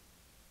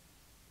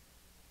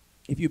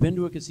 If you've been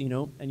to a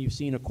casino and you've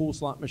seen a cool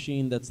slot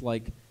machine that's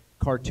like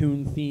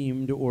cartoon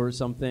themed or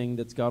something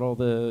that's got all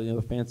the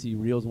the fancy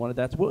reels and whatnot,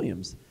 that's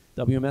Williams.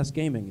 WMS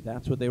Gaming,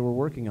 that's what they were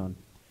working on.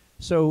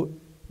 So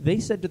they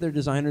said to their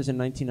designers in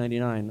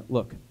 1999,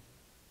 look,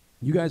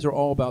 you guys are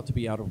all about to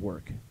be out of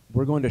work.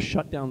 We're going to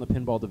shut down the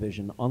pinball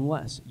division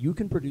unless you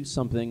can produce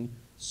something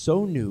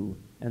so new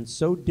and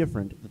so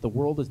different that the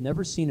world has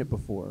never seen it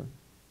before,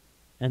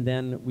 and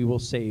then we will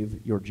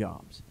save your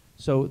jobs.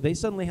 So they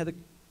suddenly had to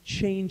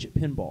change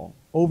pinball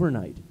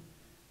overnight.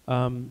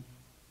 And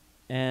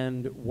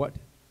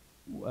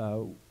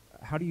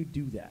how do you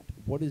do that?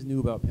 What is new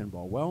about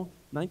pinball? Well,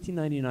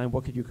 1999,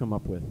 what could you come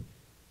up with?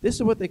 This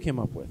is what they came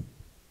up with.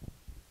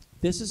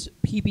 This is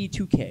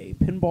PB2K,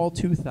 Pinball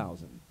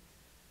 2000.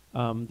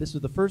 This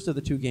was the first of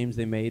the 2 games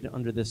they made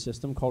under this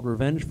system called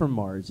Revenge from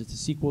Mars. It's a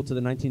sequel to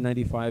the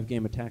 1995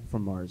 game Attack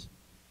from Mars.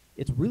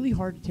 It's really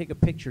hard to take a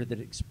picture that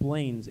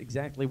explains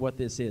exactly what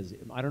this is.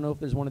 I don't know if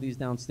there's one of these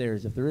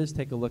downstairs. If there is,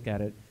 take a look at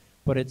it.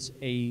 But it's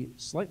a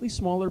slightly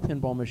smaller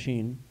pinball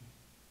machine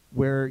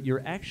where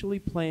you're actually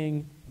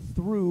playing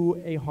through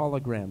a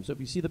hologram. So if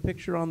you see the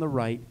picture on the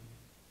right,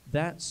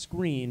 that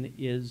screen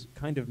is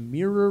kind of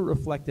mirror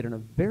reflected in a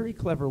very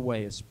clever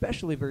way,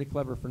 especially very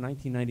clever for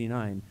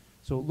 1999.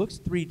 So it looks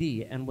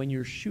 3D, and when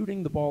you're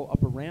shooting the ball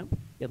up a ramp,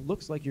 it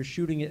looks like you're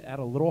shooting it at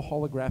a little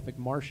holographic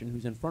Martian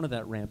who's in front of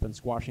that ramp and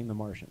squashing the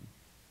Martian.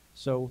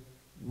 So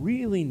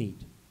really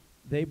neat.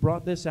 They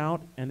brought this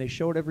out, and they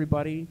showed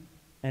everybody,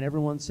 and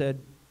everyone said,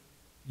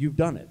 you've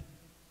done it.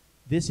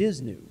 This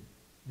is new.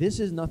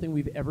 This is nothing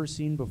we've ever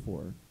seen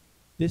before.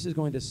 This is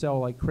going to sell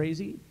like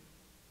crazy.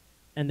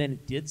 And then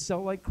it did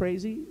sell like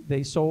crazy.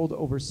 They sold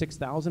over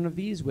 6,000 of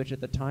these, which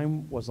at the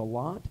time was a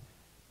lot.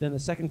 Then the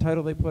second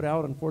title they put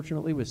out,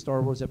 unfortunately, was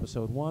Star Wars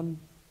Episode 1,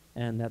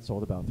 and that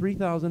sold about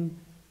 3,000.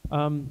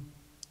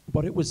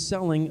 But it was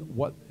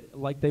selling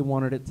like they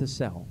wanted it to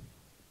sell.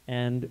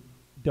 And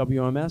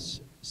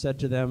WMS said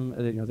to them,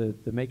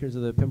 the makers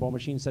of the pinball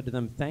machine said to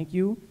them, thank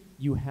you,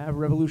 you have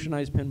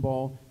revolutionized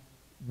pinball,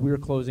 we're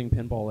closing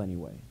pinball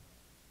anyway.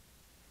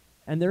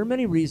 And there are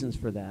many reasons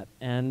for that,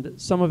 and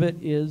some of it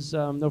is,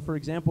 for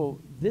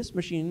example, this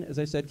machine, as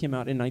I said, came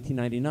out in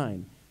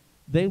 1999.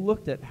 They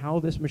looked at how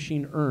this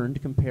machine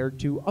earned compared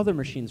to other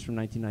machines from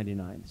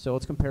 1999. So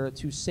let's compare it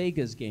to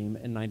Sega's game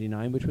in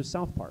 99, which was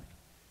South Park.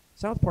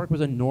 South Park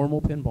was a normal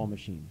pinball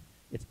machine.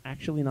 It's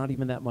actually not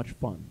even that much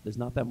fun. There's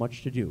not that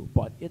much to do,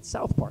 but it's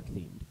South Park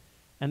themed.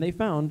 And they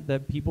found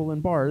that people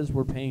in bars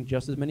were paying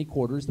just as many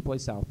quarters to play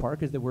South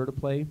Park as they were to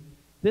play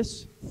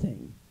this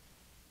thing.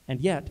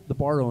 And yet, the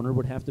bar owner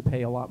would have to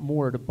pay a lot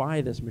more to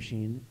buy this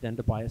machine than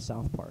to buy a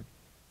South Park.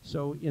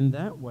 So in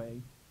that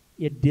way,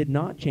 it did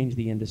not change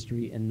the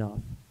industry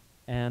enough.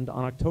 And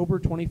on October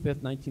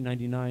 25th,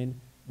 1999,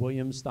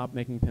 Williams stopped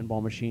making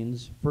pinball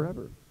machines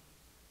forever.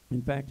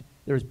 In fact,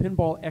 there was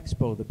Pinball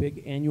Expo, the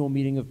big annual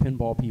meeting of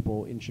pinball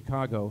people in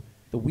Chicago,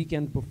 the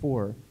weekend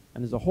before,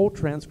 and there's a whole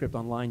transcript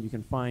online you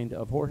can find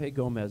of Jorge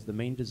Gomez, the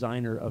main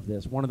designer of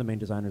this, one of the main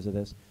designers of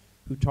this,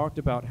 who talked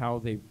about how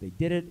they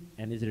did it,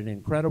 and is it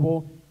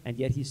incredible, and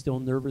yet he's still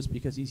nervous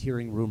because he's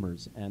hearing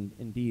rumors. And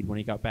indeed, when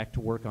he got back to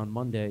work on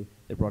Monday,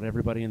 they brought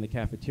everybody in the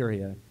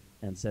cafeteria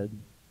and said,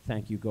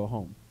 thank you, go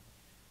home.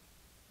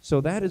 So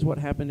that is what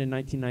happened in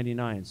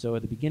 1999. So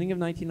at the beginning of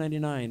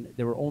 1999,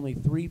 there were only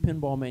 3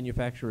 pinball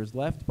manufacturers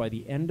left. By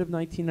the end of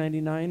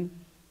 1999,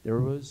 there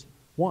was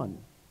 1.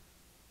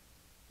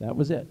 That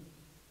was it.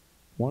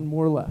 1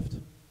 more left.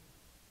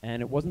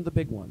 And it wasn't the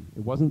big one.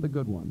 It wasn't the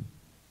good one.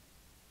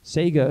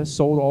 Sega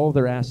sold all of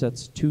their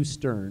assets to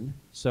Stern.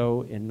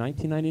 So in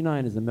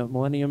 1999, as the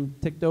millennium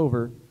ticked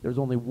over, there's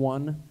only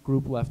 1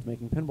 group left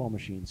making pinball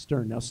machines,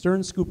 Stern. Now,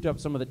 Stern scooped up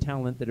some of the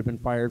talent that had been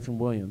fired from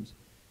Williams.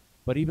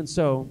 But even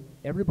so,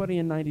 everybody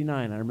in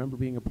 99, I remember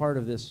being a part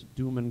of this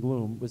doom and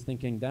gloom, was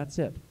thinking, that's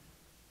it.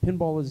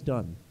 Pinball is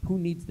done. Who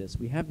needs this?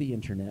 We have the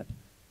internet.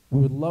 We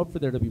would love for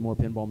there to be more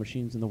pinball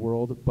machines in the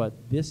world, but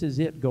this is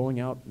it going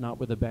out not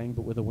with a bang,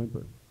 but with a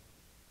whimper.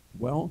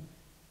 Well,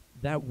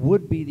 that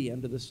would be the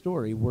end of the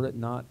story were it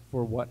not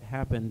for what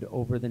happened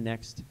over the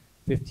next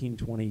 15,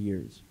 20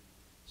 years.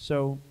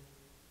 So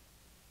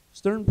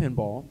Stern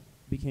Pinball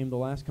became the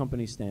last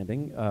company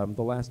standing,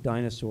 the last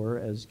dinosaur,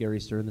 as Gary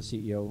Stern, the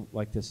CEO,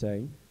 liked to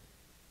say.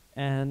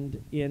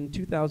 And in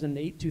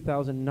 2008,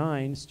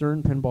 2009,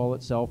 Stern Pinball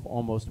itself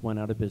almost went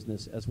out of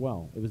business as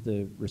well. It was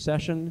the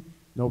recession.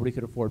 Nobody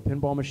could afford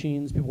pinball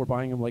machines. People were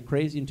buying them like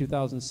crazy in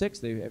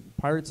 2006.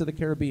 Pirates of the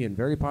Caribbean,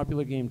 very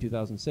popular game,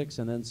 2006.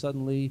 And then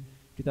suddenly,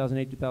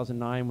 2008,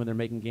 2009, when they're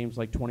making games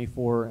like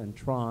 24 and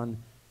Tron,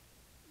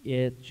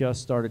 it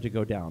just started to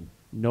go down.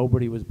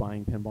 Nobody was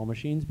buying pinball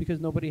machines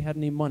because nobody had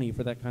any money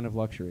for that kind of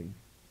luxury.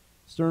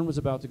 Stern was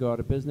about to go out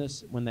of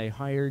business when they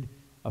hired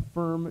a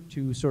firm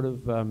to sort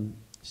of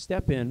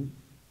step in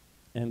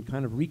and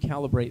kind of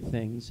recalibrate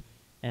things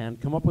and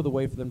come up with a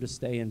way for them to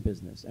stay in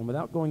business. And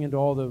without going into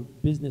all the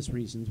business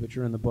reasons, which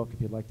are in the book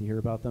if you'd like to hear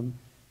about them,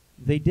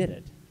 they did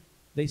it.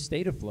 They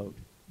stayed afloat.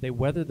 They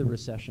weathered the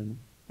recession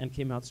and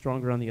came out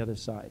stronger on the other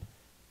side.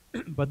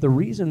 But the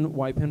reason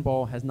why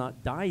pinball has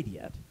not died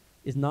yet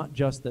is not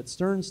just that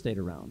Stern stayed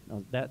around.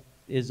 Now, that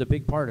is a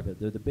big part of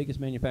it. They're the biggest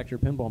manufacturer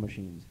of pinball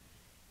machines.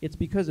 It's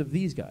because of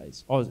these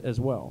guys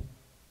as well.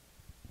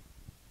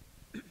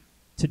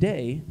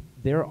 Today,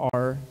 there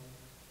are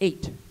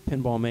 8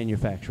 pinball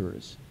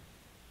manufacturers.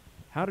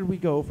 How did we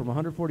go from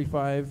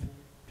 145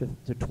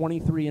 to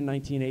 23 in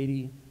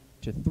 1980,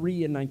 to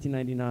 3 in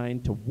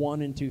 1999, to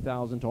 1 in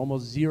 2000, to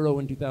almost 0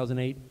 in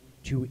 2008,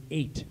 to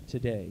 8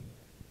 today?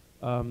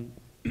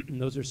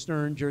 Those are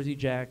Stern, Jersey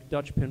Jack,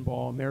 Dutch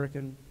Pinball,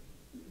 American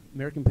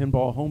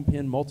Pinball, Home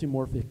Pin,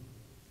 Multimorphic,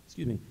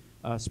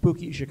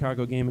 Spooky,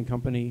 Chicago Gaming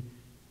Company,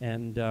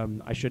 and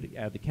I should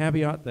add the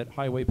caveat that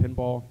Highway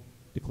Pinball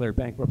declared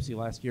bankruptcy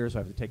last year, so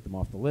I have to take them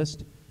off the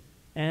list.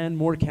 And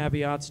more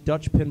caveats,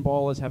 Dutch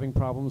Pinball is having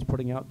problems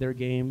putting out their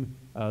game,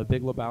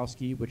 Big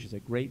Lebowski, which is a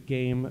great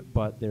game,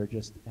 but they're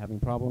just having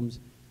problems,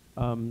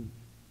 some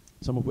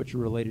of which are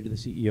related to the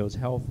CEO's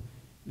health.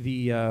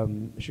 The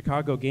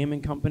Chicago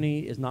Gaming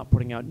Company is not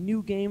putting out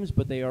new games,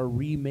 but they are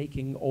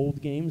remaking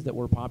old games that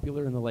were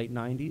popular in the late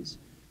 90s.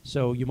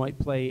 So you might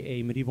play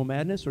a Medieval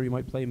Madness, or you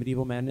might play a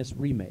Medieval Madness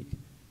remake.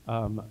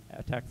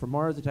 Attack from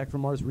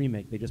Mars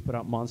remake. They just put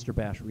out Monster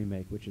Bash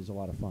remake, which is a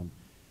lot of fun.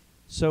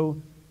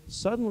 So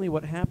suddenly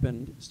what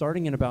happened,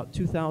 starting in about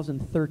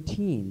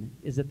 2013,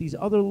 is that these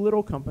other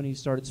little companies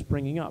started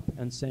springing up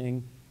and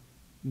saying,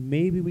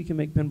 maybe we can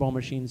make pinball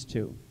machines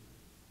too.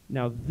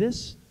 Now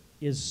this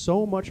is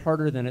so much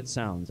harder than it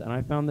sounds, and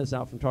I found this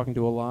out from talking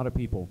to a lot of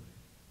people.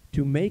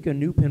 To make a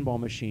new pinball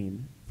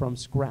machine from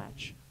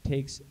scratch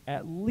takes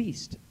at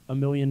least $1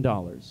 million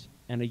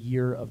and a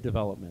year of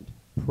development.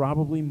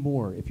 Probably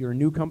more. If you're a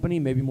new company,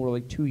 maybe more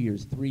like 2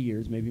 years, 3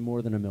 years, maybe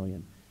more than $1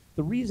 million.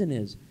 The reason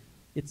is,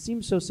 it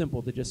seems so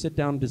simple to just sit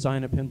down and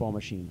design a pinball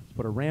machine. Let's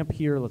put a ramp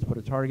here, let's put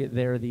a target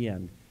there at the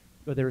end.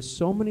 But there are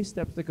so many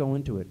steps that go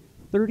into it.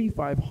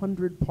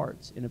 3,500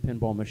 parts in a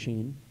pinball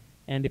machine,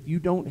 and if you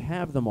don't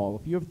have them all,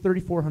 if you have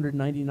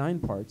 3,499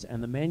 parts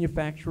and the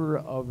manufacturer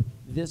of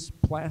this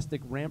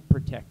plastic ramp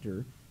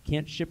protector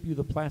can't ship you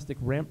the plastic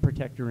ramp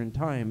protector in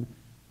time,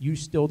 you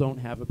still don't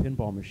have a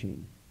pinball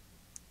machine.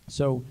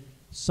 So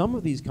some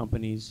of these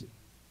companies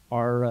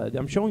are,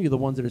 I'm showing you the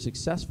ones that are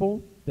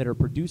successful, that are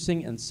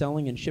producing and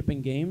selling and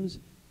shipping games.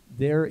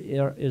 There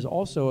is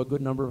also a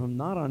good number of them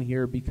not on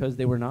here because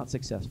they were not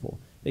successful.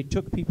 They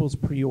took people's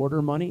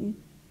pre-order money.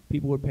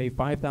 People would pay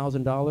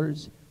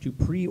 $5,000 to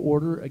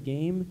pre-order a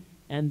game,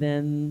 and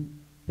then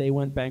they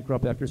went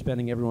bankrupt after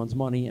spending everyone's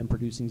money and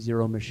producing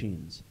 0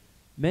 machines.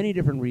 Many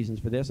different reasons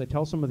for this. I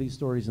tell some of these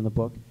stories in the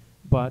book,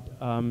 but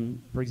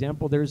for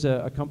example, there's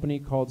a company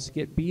called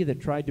Skit B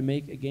that tried to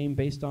make a game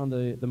based on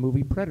the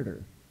movie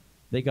Predator.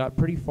 They got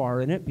pretty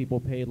far in it. People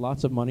paid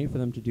lots of money for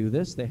them to do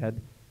this. They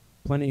had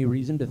plenty of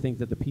reason to think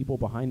that the people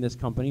behind this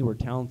company were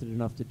talented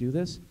enough to do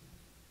this,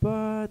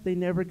 but they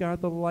never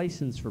got the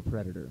license for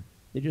Predator.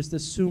 They just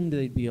assumed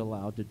they'd be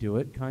allowed to do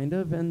it, kind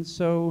of, and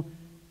so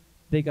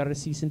they got a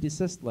cease and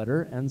desist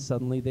letter, and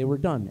suddenly they were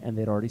done, and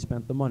they'd already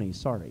spent the money,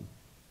 sorry.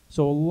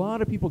 So a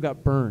lot of people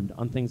got burned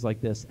on things like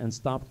this and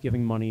stopped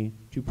giving money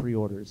to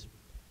pre-orders.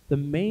 The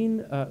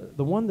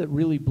one that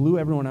really blew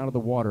everyone out of the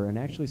water and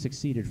actually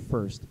succeeded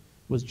first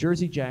was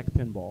Jersey Jack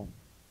Pinball.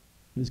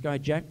 This guy,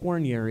 Jack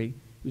Guarnieri,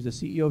 who's the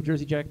CEO of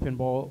Jersey Jack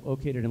Pinball,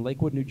 located in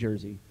Lakewood, New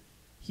Jersey,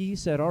 he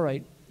said, all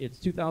right, it's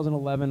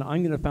 2011,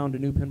 I'm going to found a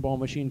new pinball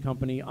machine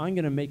company. I'm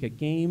going to make a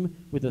game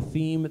with a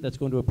theme that's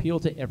going to appeal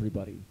to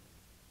everybody.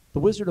 The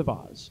Wizard of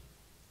Oz.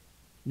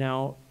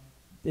 Now,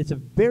 it's a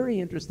very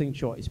interesting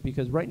choice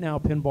because right now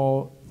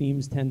pinball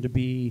themes tend to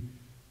be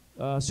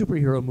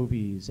superhero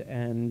movies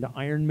and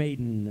Iron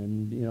Maiden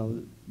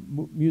and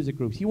music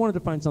groups. He wanted to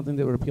find something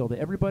that would appeal to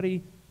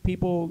everybody,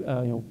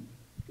 people,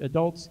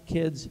 adults,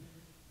 kids,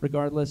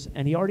 regardless.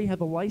 And he already had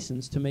the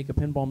license to make a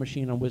pinball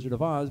machine on Wizard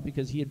of Oz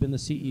because he had been the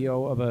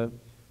CEO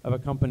of a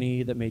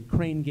company that made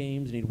crane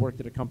games, and he'd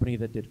worked at a company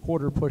that did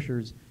quarter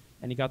pushers,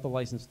 and he got the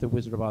license to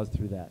Wizard of Oz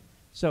through that.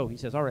 So he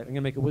says, all right, I'm going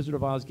to make a Wizard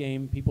of Oz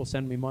game. People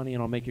send me money,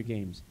 and I'll make your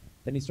games.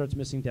 Then he starts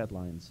missing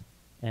deadlines.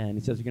 And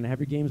he says, you're going to have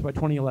your games by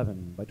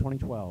 2011, by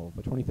 2012,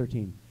 by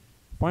 2013.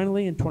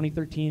 Finally, in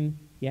 2013,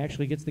 he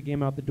actually gets the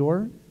game out the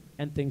door,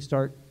 and things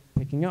start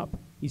picking up.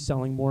 He's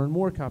selling more and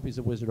more copies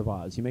of Wizard of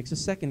Oz. He makes a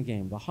second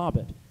game, The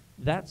Hobbit.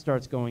 That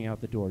starts going out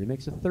the door. He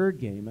makes a third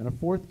game and a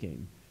fourth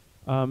game.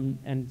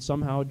 And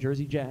somehow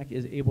Jersey Jack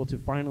is able to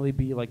finally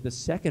be like the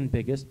second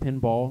biggest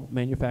pinball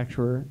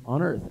manufacturer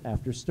on Earth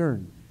after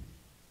Stern.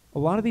 A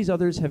lot of these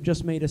others have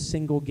just made a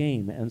single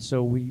game, and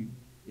so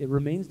it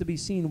remains to be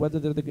seen whether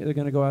they're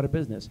going to go out of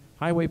business.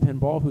 Highway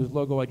Pinball, whose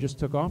logo I just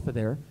took off of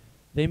there,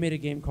 they made a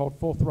game called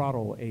Full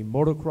Throttle, a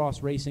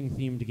motocross racing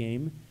themed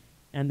game,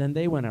 and then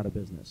they went out of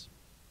business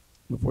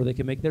before they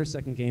could make their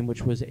second game,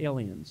 which was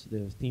Aliens.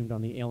 It was themed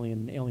on the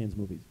Aliens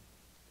movies.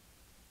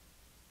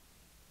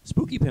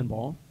 Spooky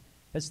Pinball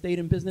has stayed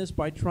in business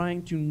by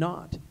trying to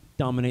not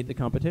dominate the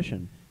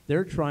competition.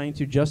 They're trying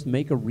to just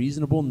make a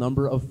reasonable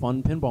number of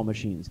fun pinball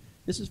machines.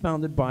 This is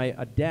founded by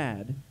a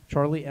dad,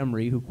 Charlie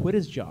Emery, who quit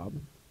his job.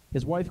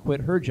 His wife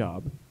quit her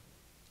job.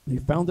 They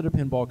founded a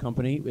pinball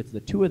company. It's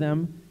the two of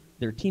them,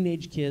 their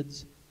teenage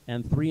kids,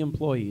 and 3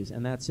 employees,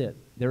 and that's it.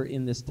 They're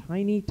in this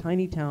tiny,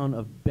 tiny town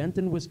of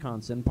Benton,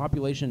 Wisconsin,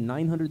 population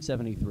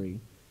 973,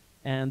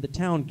 and the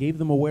town gave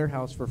them a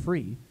warehouse for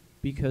free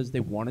because they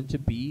wanted to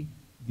be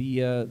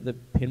the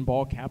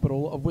pinball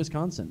capital of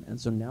Wisconsin, and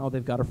so now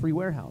they've got a free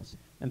warehouse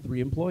and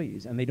 3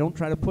 employees, and they don't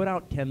try to put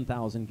out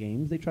 10,000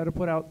 games, they try to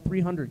put out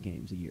 300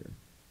 games a year,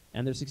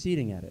 and they're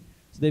succeeding at it.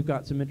 So they've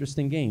got some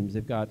interesting games.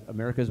 They've got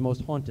America's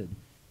Most Haunted,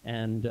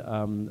 and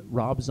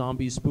Rob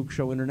Zombie's Spook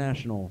Show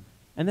International,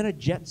 and then a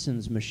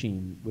Jetsons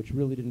machine, which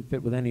really didn't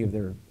fit with any of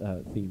their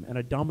theme, and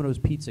a Domino's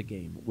Pizza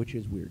game, which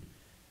is weird.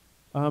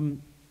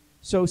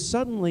 So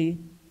suddenly,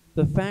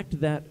 the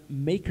fact that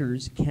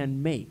makers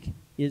can make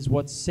is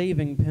what's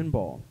saving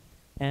pinball.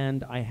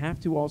 And I have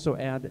to also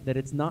add that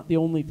it's not the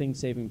only thing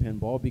saving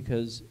pinball,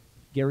 because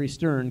Gary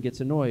Stern gets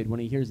annoyed when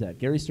he hears that.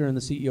 Gary Stern,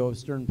 the CEO of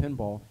Stern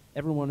Pinball,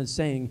 everyone is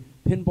saying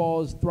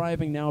pinball is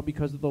thriving now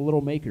because of the little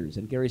makers.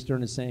 And Gary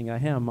Stern is saying,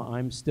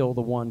 I'm still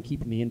the one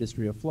keeping the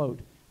industry afloat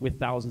with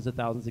thousands and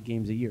thousands of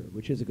games a year,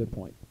 which is a good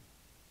point.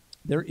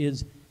 There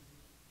is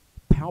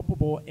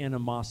palpable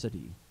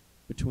animosity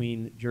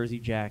between Jersey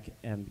Jack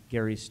and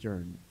Gary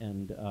Stern.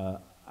 And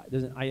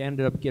I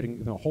ended up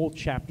getting a whole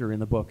chapter in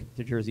the book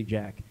to Jersey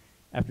Jack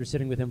after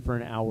sitting with him for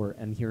an hour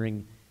and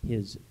hearing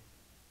his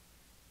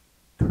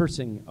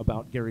cursing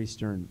about Gary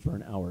Stern for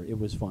an hour. It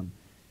was fun.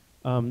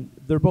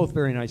 They're both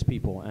very nice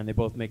people, and they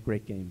both make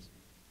great games.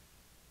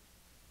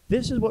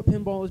 This is what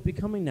pinball is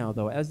becoming now,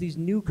 though. As these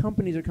new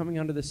companies are coming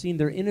onto the scene,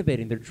 they're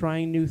innovating, they're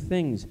trying new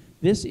things.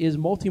 This is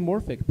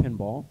Multimorphic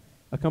Pinball,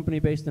 a company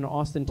based in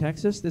Austin,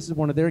 Texas. This is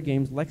one of their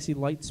games, Lexi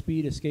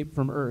Lightspeed Escape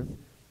from Earth.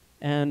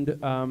 And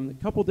a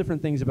couple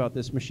different things about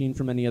this machine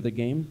from any other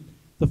game.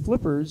 The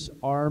flippers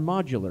are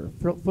modular.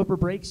 Flipper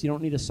breaks, you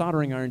don't need a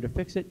soldering iron to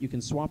fix it. You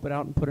can swap it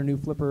out and put a new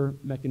flipper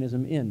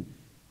mechanism in.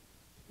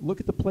 Look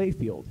at the play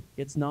field.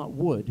 It's not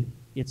wood,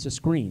 it's a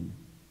screen.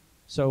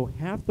 So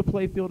half the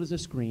play field is a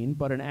screen,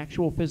 but an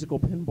actual physical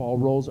pinball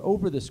rolls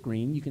over the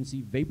screen. You can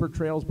see vapor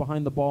trails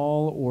behind the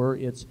ball, or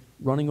it's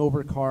running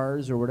over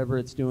cars, or whatever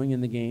it's doing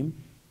in the game.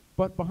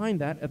 But behind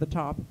that, at the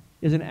top,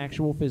 is an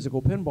actual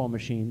physical pinball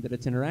machine that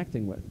it's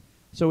interacting with.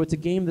 So it's a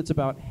game that's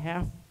about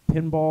half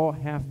pinball,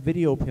 half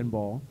video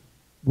pinball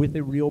with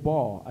a real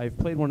ball. I've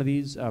played one of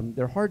these.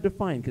 They're hard to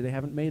find because they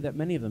haven't made that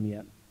many of them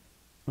yet.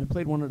 I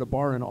played one at a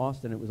bar in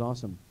Austin. It was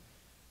awesome.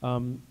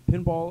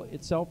 Pinball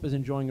itself is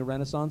enjoying a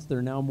renaissance. There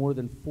are now more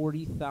than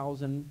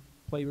 40,000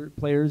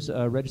 players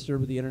registered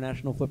with the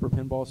International Flipper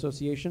Pinball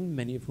Association,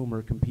 many of whom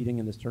are competing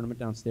in this tournament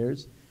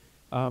downstairs.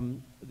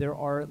 There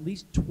are at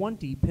least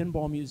 20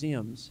 pinball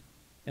museums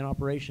in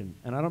operation.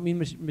 And I don't mean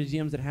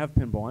museums that have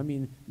pinball. I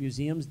mean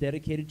museums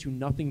dedicated to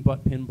nothing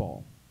but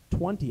pinball.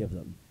 20 of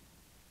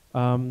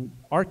them.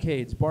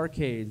 Arcades,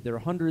 barcades. There are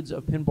hundreds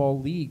of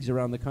pinball leagues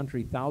around the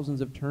country,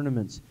 thousands of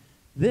tournaments.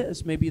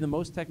 This may be the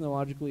most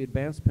technologically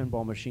advanced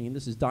pinball machine.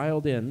 This is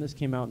dialed in. This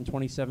came out in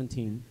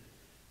 2017.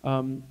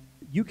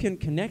 You can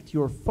connect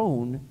your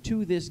phone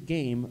to this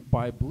game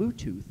by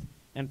Bluetooth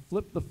and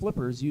flip the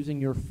flippers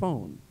using your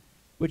phone,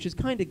 which is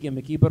kind of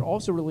gimmicky, but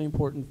also really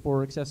important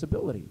for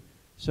accessibility.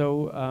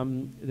 So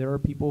there are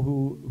people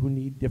who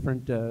need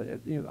different,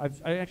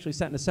 I actually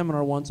sat in a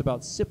seminar once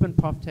about sip and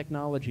puff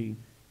technology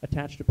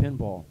attached to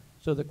pinball,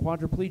 so that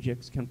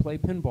quadriplegics can play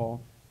pinball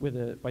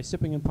by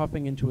sipping and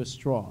puffing into a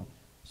straw.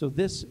 So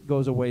this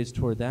goes a ways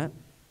toward that.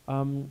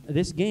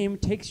 This game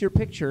takes your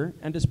picture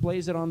and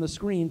displays it on the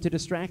screen to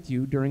distract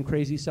you during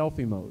crazy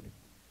selfie mode.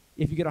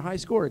 If you get a high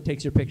score, it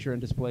takes your picture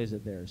and displays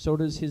it there. So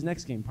does his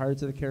next game,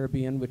 Pirates of the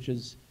Caribbean, which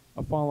is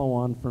a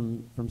follow-on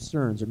from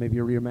Stearns, or maybe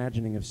a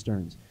reimagining of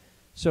Stearns.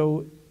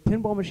 So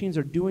pinball machines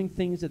are doing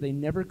things that they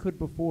never could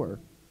before.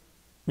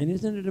 And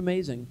isn't it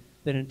amazing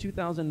that in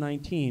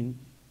 2019,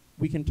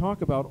 we can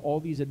talk about all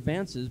these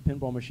advances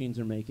pinball machines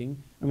are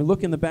making? I mean,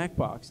 look in the back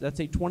box. That's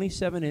a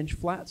 27-inch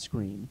flat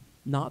screen,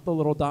 not the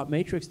little dot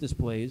matrix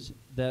displays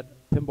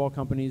that pinball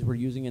companies were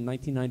using in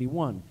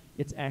 1991.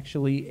 It's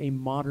actually a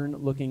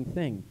modern-looking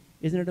thing.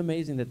 Isn't it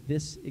amazing that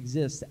this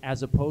exists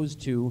as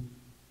opposed to,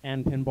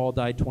 and pinball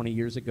died 20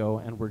 years ago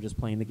and we're just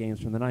playing the games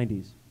from the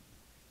 90s?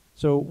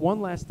 So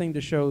one last thing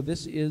to show.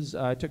 This is,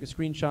 I took a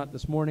screenshot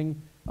this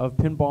morning of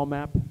Pinball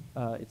Map.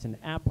 It's an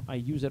app. I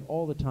use it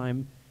all the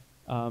time.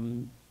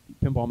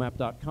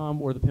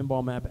 Pinballmap.com or the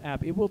Pinball Map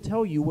app. It will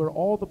tell you where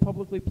all the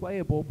publicly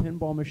playable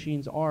pinball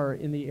machines are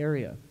in the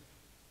area.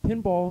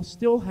 Pinball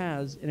still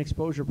has an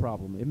exposure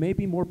problem. It may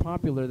be more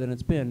popular than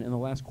it's been in the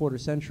last quarter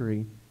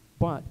century,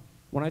 but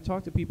when I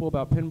talk to people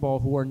about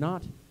pinball who are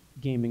not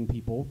gaming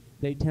people,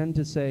 they tend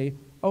to say,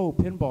 oh,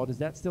 pinball, does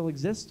that still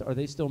exist? Are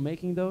they still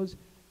making those?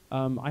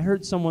 I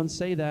heard someone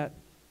say that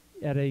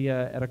at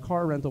a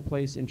car rental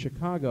place in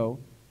Chicago,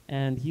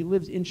 and he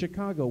lives in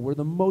Chicago where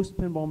the most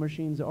pinball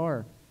machines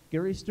are.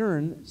 Gary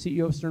Stern,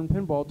 CEO of Stern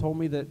Pinball, told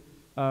me that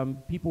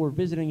people were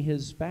visiting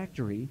his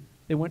factory.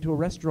 They went to a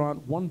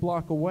restaurant 1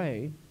 block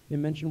away. They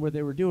mentioned what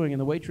they were doing, and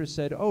the waitress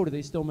said, oh, do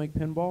they still make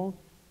pinball?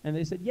 And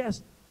they said,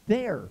 yes,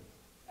 there,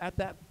 at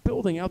that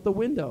building out the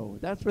window.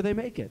 That's where they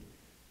make it.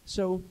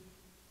 So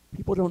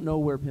people don't know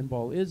where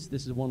pinball is.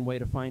 This is one way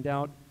to find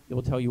out. It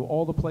will tell you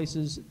all the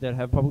places that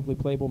have publicly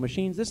playable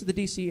machines. This is the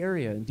DC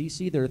area. In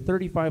DC, there are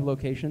 35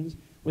 locations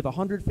with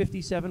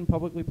 157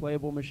 publicly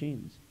playable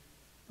machines.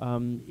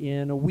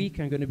 In a week,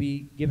 I'm going to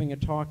be giving a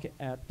talk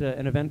at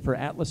an event for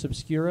Atlas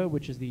Obscura,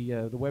 which is the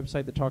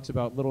website that talks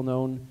about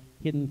little-known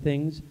hidden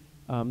things.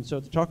 So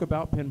to talk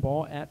about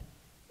pinball at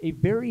a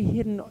very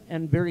hidden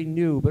and very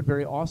new but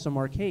very awesome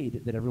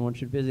arcade that everyone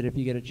should visit if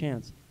you get a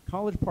chance.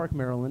 College Park,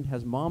 Maryland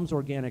has Mom's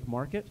Organic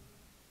Market,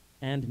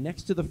 and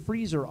next to the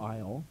freezer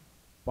aisle,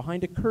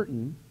 behind a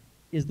curtain,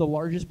 is the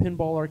largest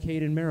pinball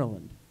arcade in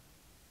Maryland.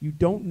 You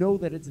don't know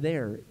that it's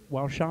there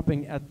while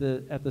shopping at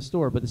the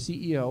store, but the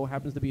CEO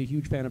happens to be a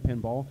huge fan of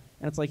pinball,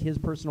 and it's like his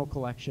personal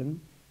collection.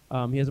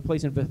 He has a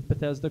place in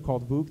Bethesda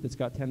called Vuk that's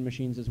got 10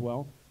 machines as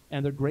well,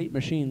 and they're great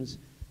machines.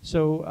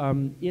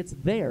 So it's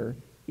there,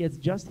 it's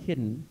just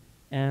hidden,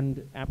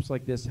 and apps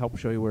like this help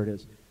show you where it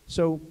is.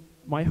 So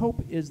my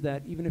hope is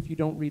that even if you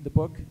don't read the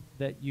book,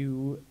 that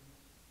you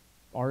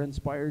are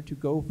inspired to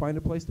go find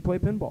a place to play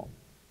pinball.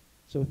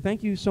 So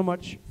thank you so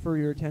much for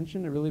your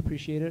attention. I really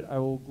appreciate it. I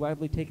will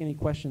gladly take any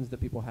questions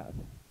that people have.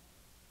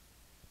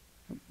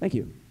 Thank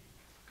you.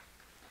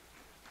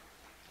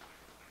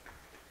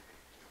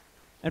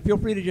 And feel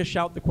free to just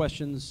shout the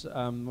questions.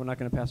 We're not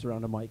going to pass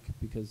around a mic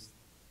because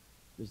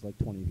there's like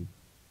 20 of you.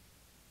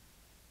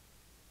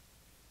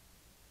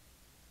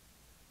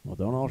 Well,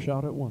 don't all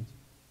shout at once.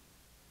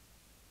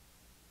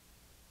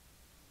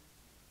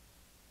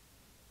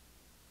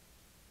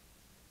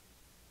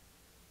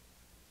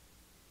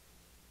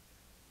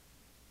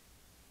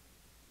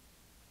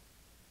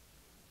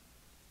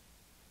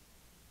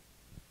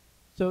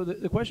 So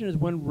the question is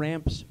when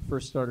ramps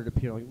first started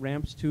appearing.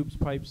 Ramps, tubes,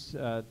 pipes,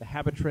 the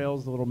habit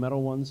trails, the little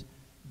metal ones.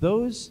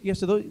 Those, yeah,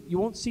 so those, you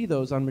won't see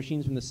those on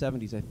machines from the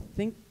 70s. I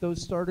think those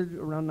started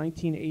around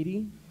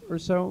 1980 or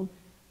so.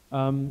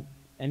 And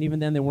even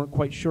then, they weren't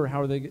quite sure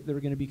how they were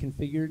going to be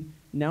configured.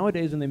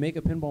 Nowadays, when they make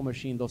a pinball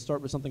machine, they'll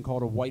start with something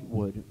called a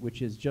whitewood,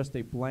 which is just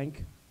a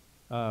blank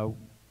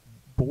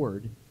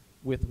board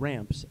with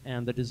ramps.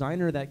 And the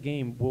designer of that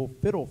game will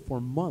fiddle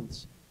for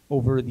months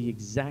over the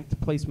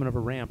exact placement of a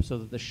ramp so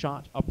that the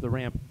shot up the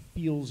ramp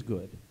feels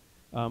good.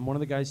 One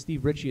of the guys,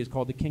 Steve Ritchie, is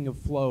called the king of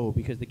flow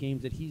because the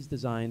games that he's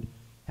designed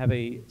have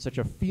such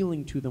a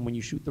feeling to them when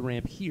you shoot the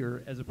ramp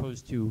here as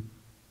opposed to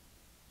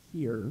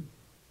here.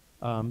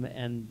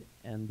 And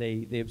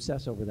they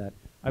obsess over that.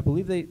 I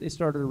believe they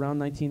started around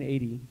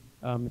 1980.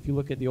 If you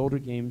look at the older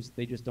games,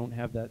 they just don't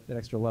have that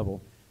extra level.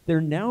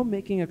 They're now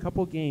making a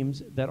couple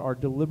games that are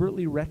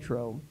deliberately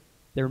retro.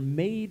 They're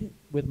made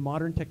with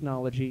modern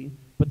technology,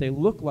 but they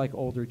look like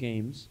older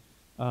games.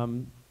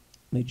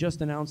 They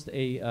just announced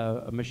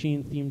a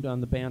machine themed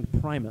on the band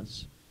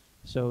Primus.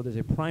 So there's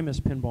a Primus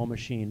pinball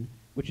machine,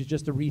 which is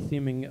just a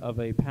retheming of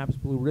a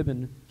Pabst Blue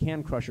Ribbon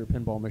can crusher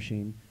pinball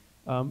machine,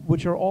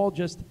 which are all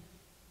just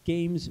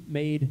games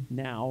made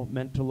now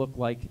meant to look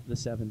like the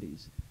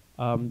 70s.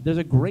 There's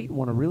a great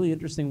one, a really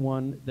interesting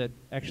one that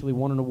actually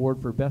won an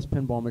award for Best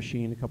Pinball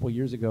Machine a couple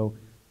years ago,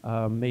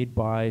 made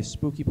by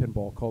Spooky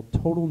Pinball, called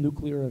Total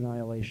Nuclear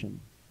Annihilation.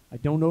 I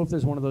don't know if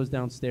there's one of those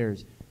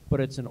downstairs, but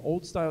it's an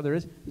old style,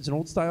 it's an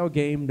old style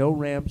game, no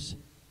ramps,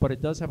 but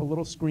it does have a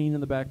little screen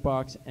in the back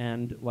box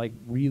and like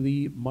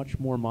really much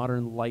more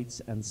modern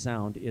lights and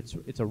sound.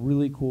 It's a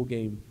really cool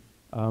game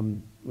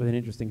with an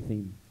interesting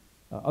theme.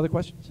 Other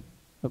questions?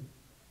 Oh.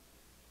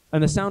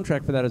 And the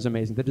soundtrack for that is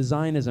amazing. The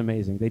design is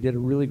amazing. They did a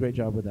really great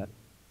job with that.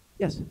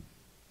 Yes?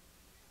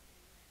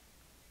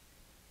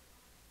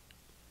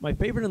 My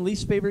favorite and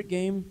least favorite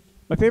game?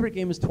 My favorite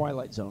game is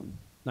Twilight Zone,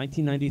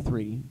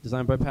 1993,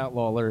 designed by Pat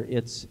Lawler.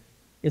 It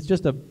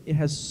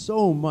has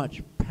so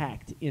much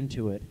packed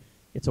into it.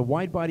 It's a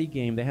wide body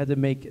game. They had to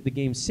make the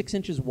game 6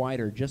 inches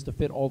wider just to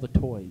fit all the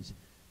toys.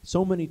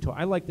 So many toys.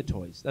 I like the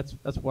toys.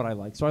 That's what I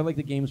like. So I like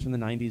the games from the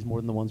 90s more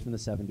than the ones from the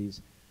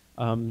 70s.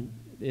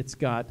 It's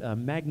got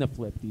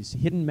MagnaFlip, these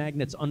hidden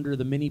magnets under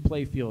the mini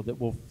playfield that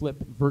will flip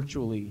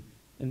virtually.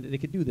 And they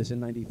could do this in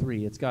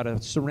 93. It's got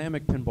a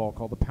ceramic pinball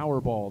called the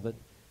Powerball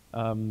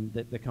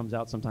that comes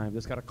out sometimes.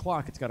 It's got a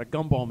clock. It's got a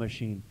gumball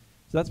machine.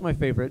 So that's my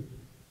favorite.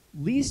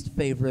 Least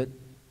favorite,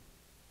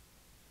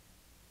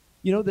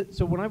 you know,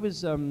 so when I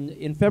was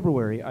in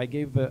February, I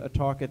gave a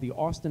talk at the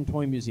Austin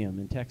Toy Museum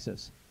in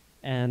Texas.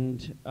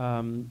 And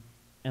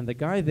the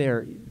guy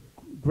there,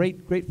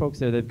 great folks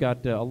there. They've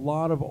got a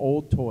lot of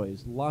old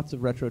toys, lots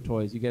of retro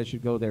toys. You guys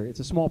should go there.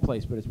 It's a small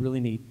place, but it's really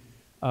neat.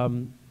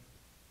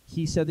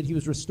 He said that he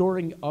was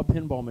restoring a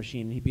pinball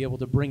machine, and he'd be able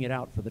to bring it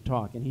out for the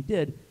talk, and he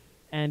did.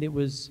 And it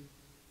was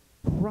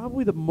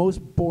probably the most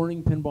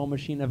boring pinball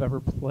machine I've ever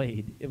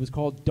played. It was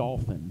called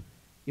Dolphin.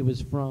 It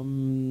was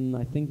from,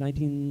 I think,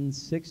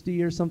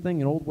 1960 or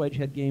something, an old wedge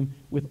head game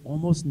with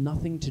almost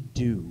nothing to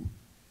do.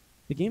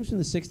 The games from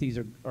the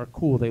 60s are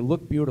cool. They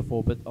look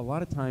beautiful, but a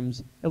lot of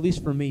times, at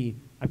least for me,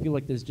 I feel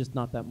like there's just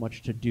not that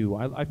much to do.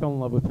 I fell in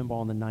love with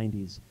pinball in the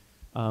 90s.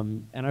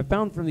 And I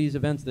found from these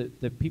events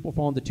that people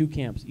fall into two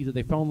camps. Either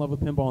they fell in love with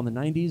pinball in the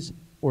 90s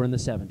or in the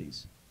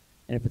 70s.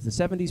 And if it's the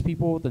 70s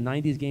people, the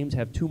 90s games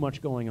have too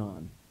much going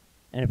on.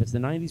 And if it's the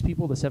 90s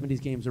people, the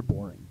 70s games are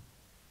boring.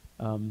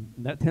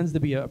 That tends to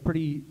be a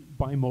pretty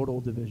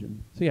bimodal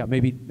division. So yeah,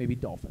 maybe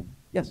Dolphin.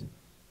 Yes?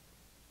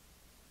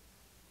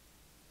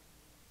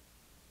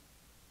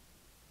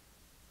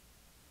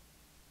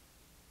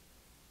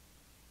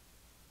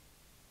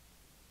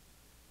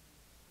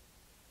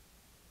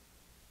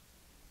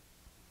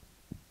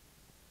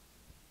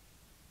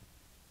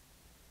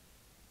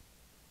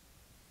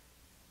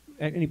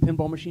 Any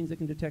pinball machines that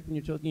can detect when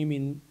you're tilting? You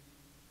mean?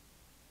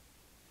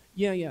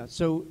 Yeah.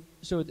 So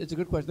it's a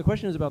good question. The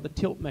question is about the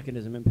tilt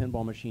mechanism in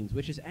pinball machines,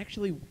 which is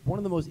actually one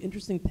of the most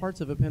interesting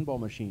parts of a pinball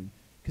machine,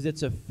 because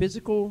it's a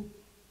physical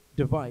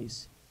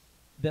device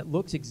that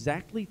looks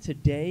exactly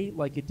today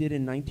like it did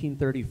in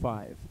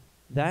 1935.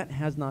 That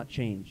has not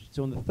changed.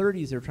 So in the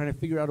 30s, they were trying to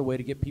figure out a way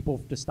to get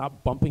people to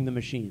stop bumping the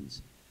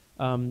machines.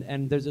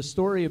 And there's a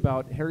story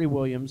about Harry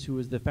Williams, who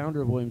was the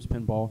founder of Williams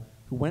Pinball,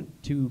 who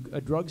went to a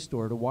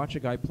drugstore to watch a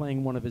guy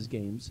playing one of his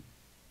games.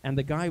 And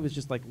the guy was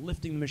just like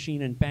lifting the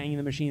machine and banging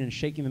the machine and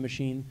shaking the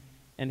machine.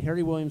 And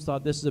Harry Williams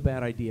thought, this is a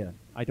bad idea.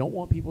 I don't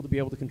want people to be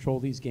able to control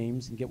these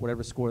games and get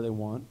whatever score they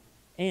want.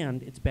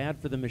 And it's bad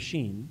for the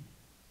machine,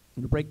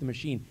 to break the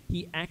machine.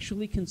 He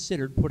actually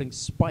considered putting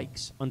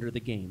spikes under the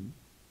game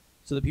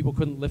so that people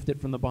couldn't lift it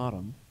from the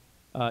bottom.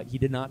 He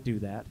did not do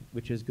that,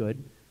 which is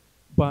good.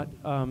 But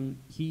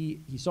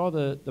he saw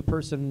the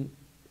person,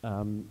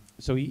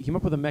 so he came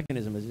up with a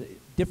mechanism, a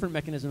different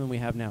mechanism than we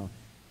have now.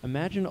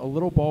 Imagine a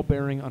little ball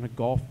bearing on a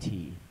golf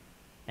tee.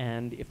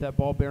 And if that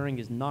ball bearing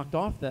is knocked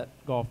off that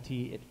golf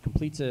tee, it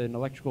completes an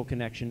electrical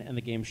connection and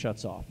the game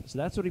shuts off. So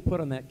that's what he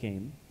put on that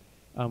game.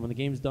 When the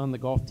game's done, the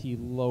golf tee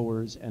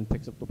lowers and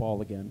picks up the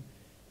ball again.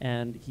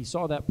 And he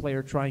saw that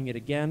player trying it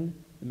again.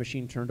 The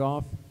machine turned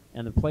off,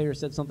 and the player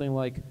said something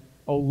like,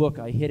 oh, look,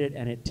 I hit it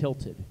and it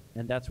tilted.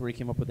 And that's where he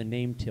came up with the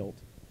name tilt.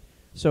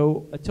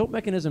 So a tilt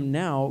mechanism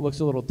now looks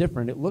a little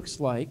different. It looks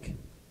like,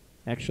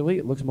 actually,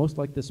 it looks most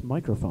like this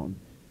microphone.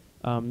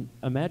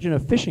 Imagine a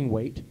fishing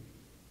weight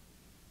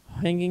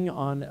hanging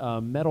on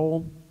a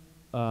metal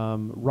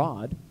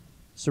rod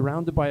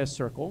surrounded by a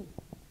circle,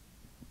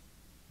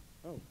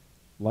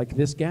 like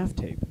this gaff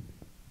tape.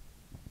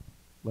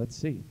 Let's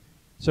see.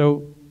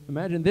 So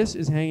imagine this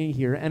is hanging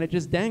here, and it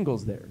just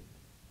dangles there.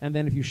 And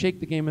then if you shake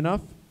the game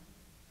enough,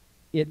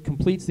 it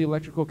completes the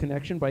electrical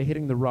connection by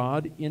hitting the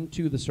rod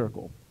into the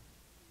circle.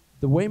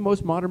 The way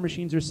most modern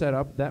machines are set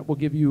up, that will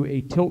give you a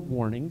tilt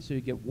warning. So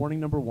you get warning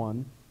number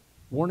 1,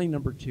 warning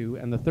number 2,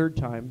 and the third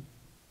time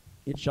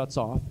it shuts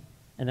off,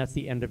 and that's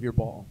the end of your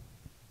ball.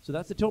 So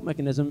that's the tilt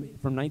mechanism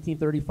from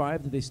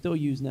 1935 that they still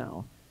use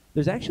now.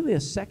 There's actually a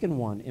second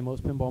one in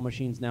most pinball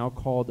machines now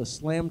called a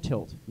slam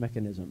tilt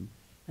mechanism,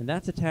 and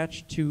that's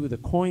attached to the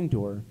coin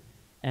door.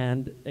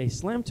 And a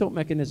slam tilt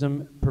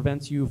mechanism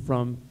prevents you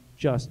from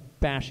just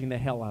bashing the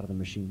hell out of the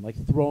machine, like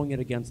throwing it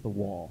against the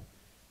wall.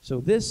 So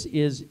this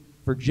is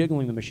for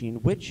jiggling the machine,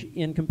 which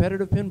in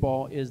competitive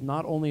pinball is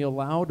not only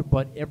allowed,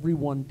 but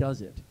everyone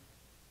does it.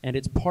 And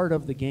it's part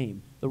of the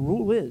game. The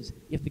rule is,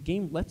 if the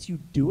game lets you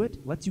do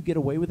it, lets you get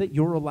away with it,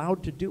 you're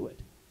allowed to do it.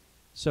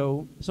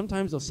 So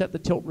sometimes they'll set the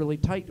tilt really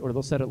tight, or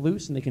they'll set it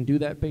loose, and they can do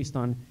that based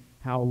on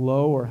how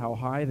low or how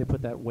high they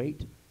put that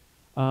weight.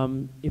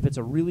 If it's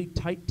a really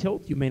tight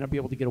tilt, you may not be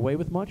able to get away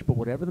with much, but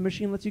whatever the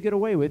machine lets you get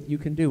away with, you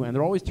can do. And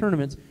there are always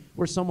tournaments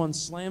where someone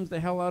slams the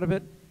hell out of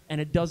it, and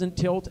it doesn't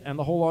tilt, and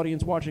the whole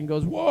audience watching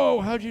goes, "Whoa,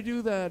 how'd you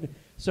do that?"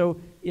 So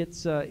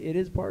it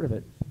is part of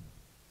it.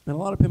 And a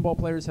lot of pinball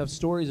players have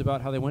stories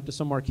about how they went to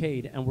some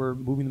arcade and were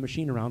moving the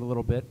machine around a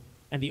little bit,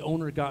 and the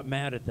owner got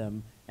mad at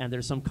them, and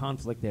there's some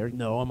conflict there.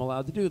 No, I'm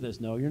allowed to do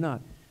this. No, you're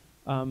not.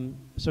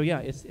 So yeah,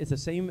 it's the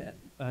same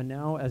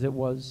now as it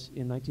was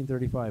in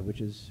 1935,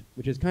 which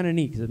is kind of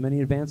neat, because as many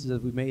advances as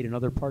we've made in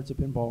other parts of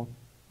pinball,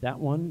 that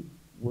one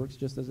works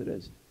just as it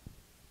is.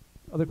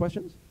 Other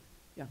questions?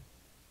 Yeah.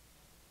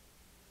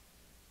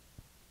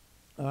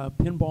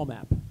 Pinball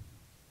map.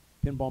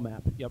 Pinball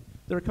map, yep.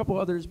 There are a couple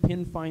others.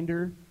 Pin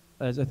Finder,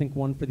 as I think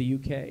one for the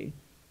UK.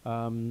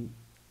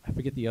 I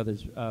forget the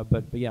others,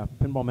 but yeah,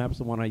 Pinball Map's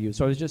the one I use.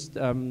 So I was just,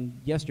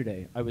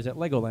 yesterday, I was at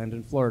Legoland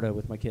in Florida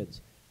with my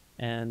kids.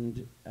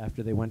 And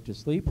after they went to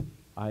sleep,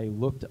 I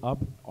looked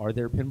up, are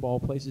there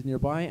pinball places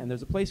nearby? And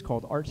there's a place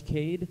called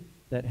Arcade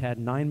that had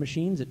 9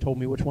 machines. It told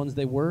me which ones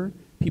they were.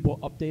 People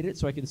update it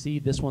so I can see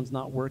this one's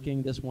not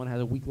working, this one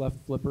has a weak left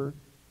flipper.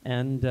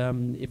 And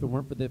if it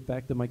weren't for the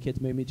fact that my kids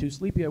made me too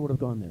sleepy, I would have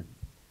gone there.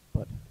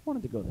 But I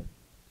wanted to go there.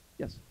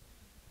 Yes?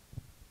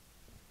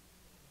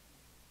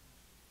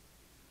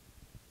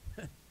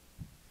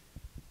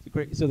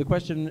 Great. So the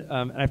question,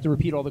 and I have to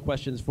repeat all the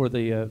questions for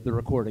the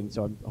recording,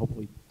 so I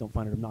hopefully don't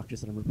find it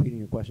obnoxious that I'm repeating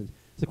your questions.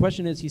 So the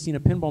question is, he's seen a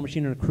pinball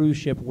machine on a cruise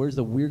ship. Where's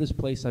the weirdest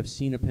place I've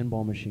seen a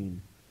pinball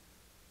machine?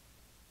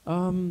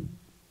 You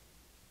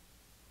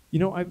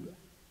know,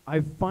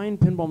 I find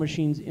pinball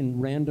machines in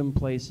random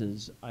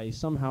places. I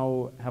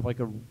somehow have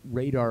like a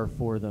radar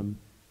for them,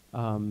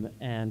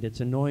 and it's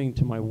annoying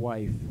to my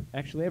wife.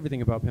 Actually,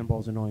 everything about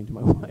pinball is annoying to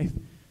my wife.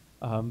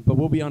 But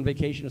we'll be on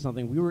vacation or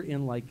something. We were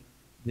in like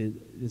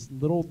this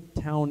little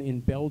town in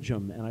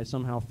Belgium, and I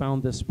somehow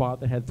found this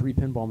spot that had 3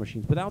 pinball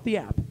machines without the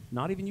app,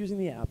 not even using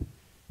the app.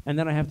 And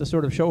then I have to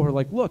sort of show her,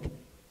 like, look,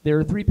 there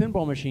are 3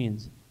 pinball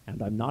machines,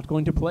 and I'm not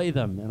going to play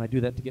them. And I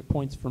do that to get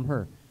points from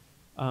her.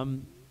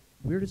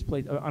 Weirdest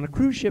place on a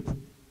cruise ship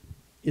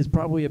is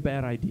probably a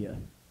bad idea,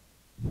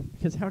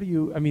 because how do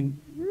you? I mean,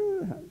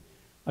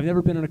 I've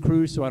never been on a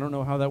cruise, so I don't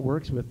know how that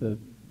works with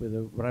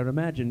what I would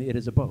imagine it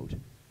is a boat.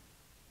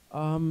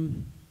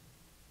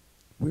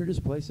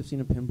 Weirdest place I've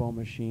seen a pinball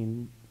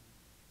machine.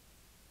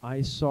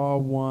 I saw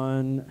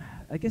one,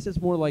 I guess it's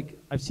more like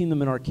I've seen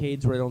them in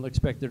arcades where I don't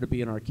expect there to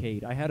be an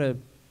arcade. I had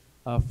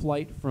a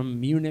flight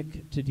from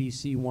Munich to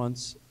DC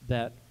once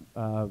that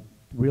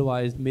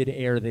realized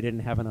mid-air they didn't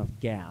have enough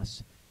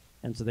gas.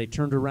 And so they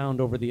turned around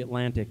over the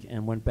Atlantic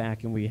and went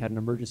back, and we had an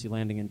emergency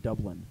landing in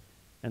Dublin.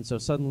 And so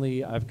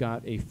suddenly I've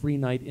got a free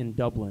night in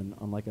Dublin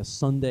on like a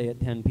Sunday at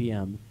 10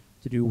 p.m.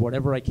 to do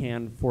whatever I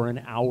can for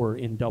an hour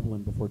in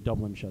Dublin before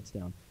Dublin shuts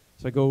down.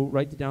 So I go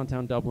right to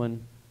downtown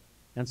Dublin,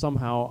 and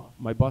somehow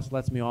my bus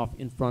lets me off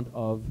in front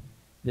of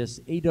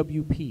this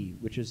AWP,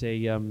 which is a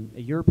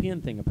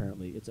European thing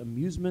apparently. It's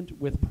amusement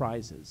with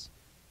prizes,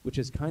 which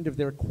is kind of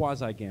their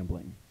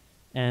quasi-gambling.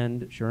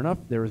 And sure enough,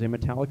 there was a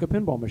Metallica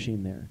pinball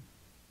machine there.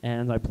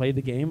 And I played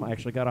the game. I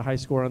actually got a high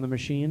score on the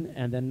machine.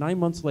 And then 9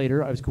 months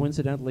later, I was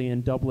coincidentally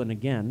in Dublin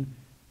again,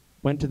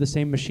 went to the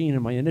same machine,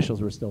 and my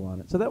initials were still on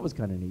it. So that was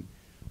kind of neat.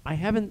 I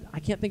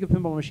can't think of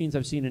pinball machines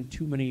I've seen in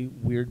too many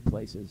weird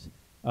places.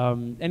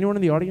 Anyone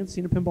in the audience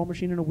seen a pinball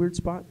machine in a weird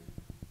spot?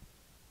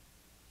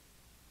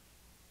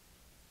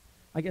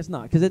 I guess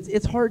not, because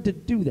it's hard to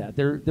do that.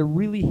 They're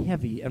really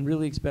heavy and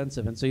really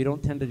expensive, and so you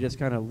don't tend to just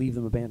kind of leave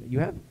them abandoned. You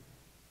have?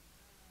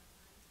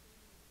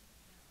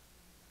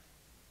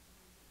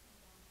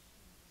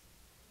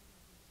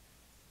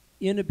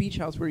 In a beach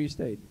house where you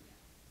stayed.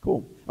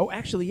 Cool. Oh,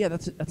 actually, yeah,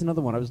 that's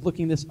another one. I was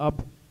looking this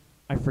up.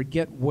 I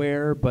forget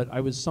where, but I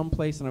was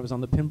someplace, and I was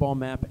on the Pinball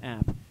Map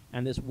app.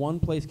 And this one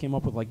place came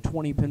up with like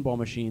 20 pinball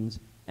machines,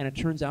 and it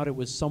turns out it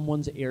was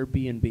someone's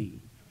Airbnb.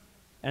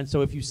 And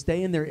so if you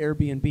stay in their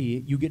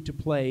Airbnb, you get to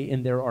play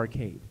in their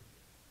arcade.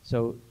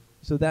 So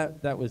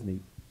that was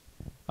neat.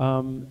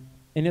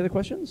 Any other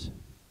questions?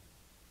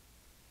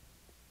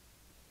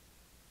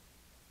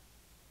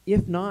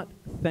 If not,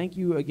 thank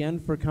you again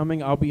for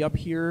coming. I'll be up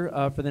here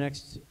for the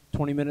next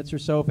 20 minutes or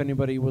so. If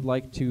anybody would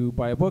like to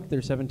buy a book,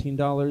 they're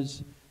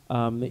 $17.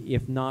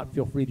 If not,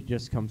 feel free to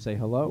just come say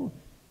hello.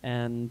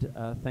 And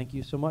thank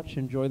you so much.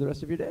 Enjoy the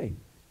rest of your day.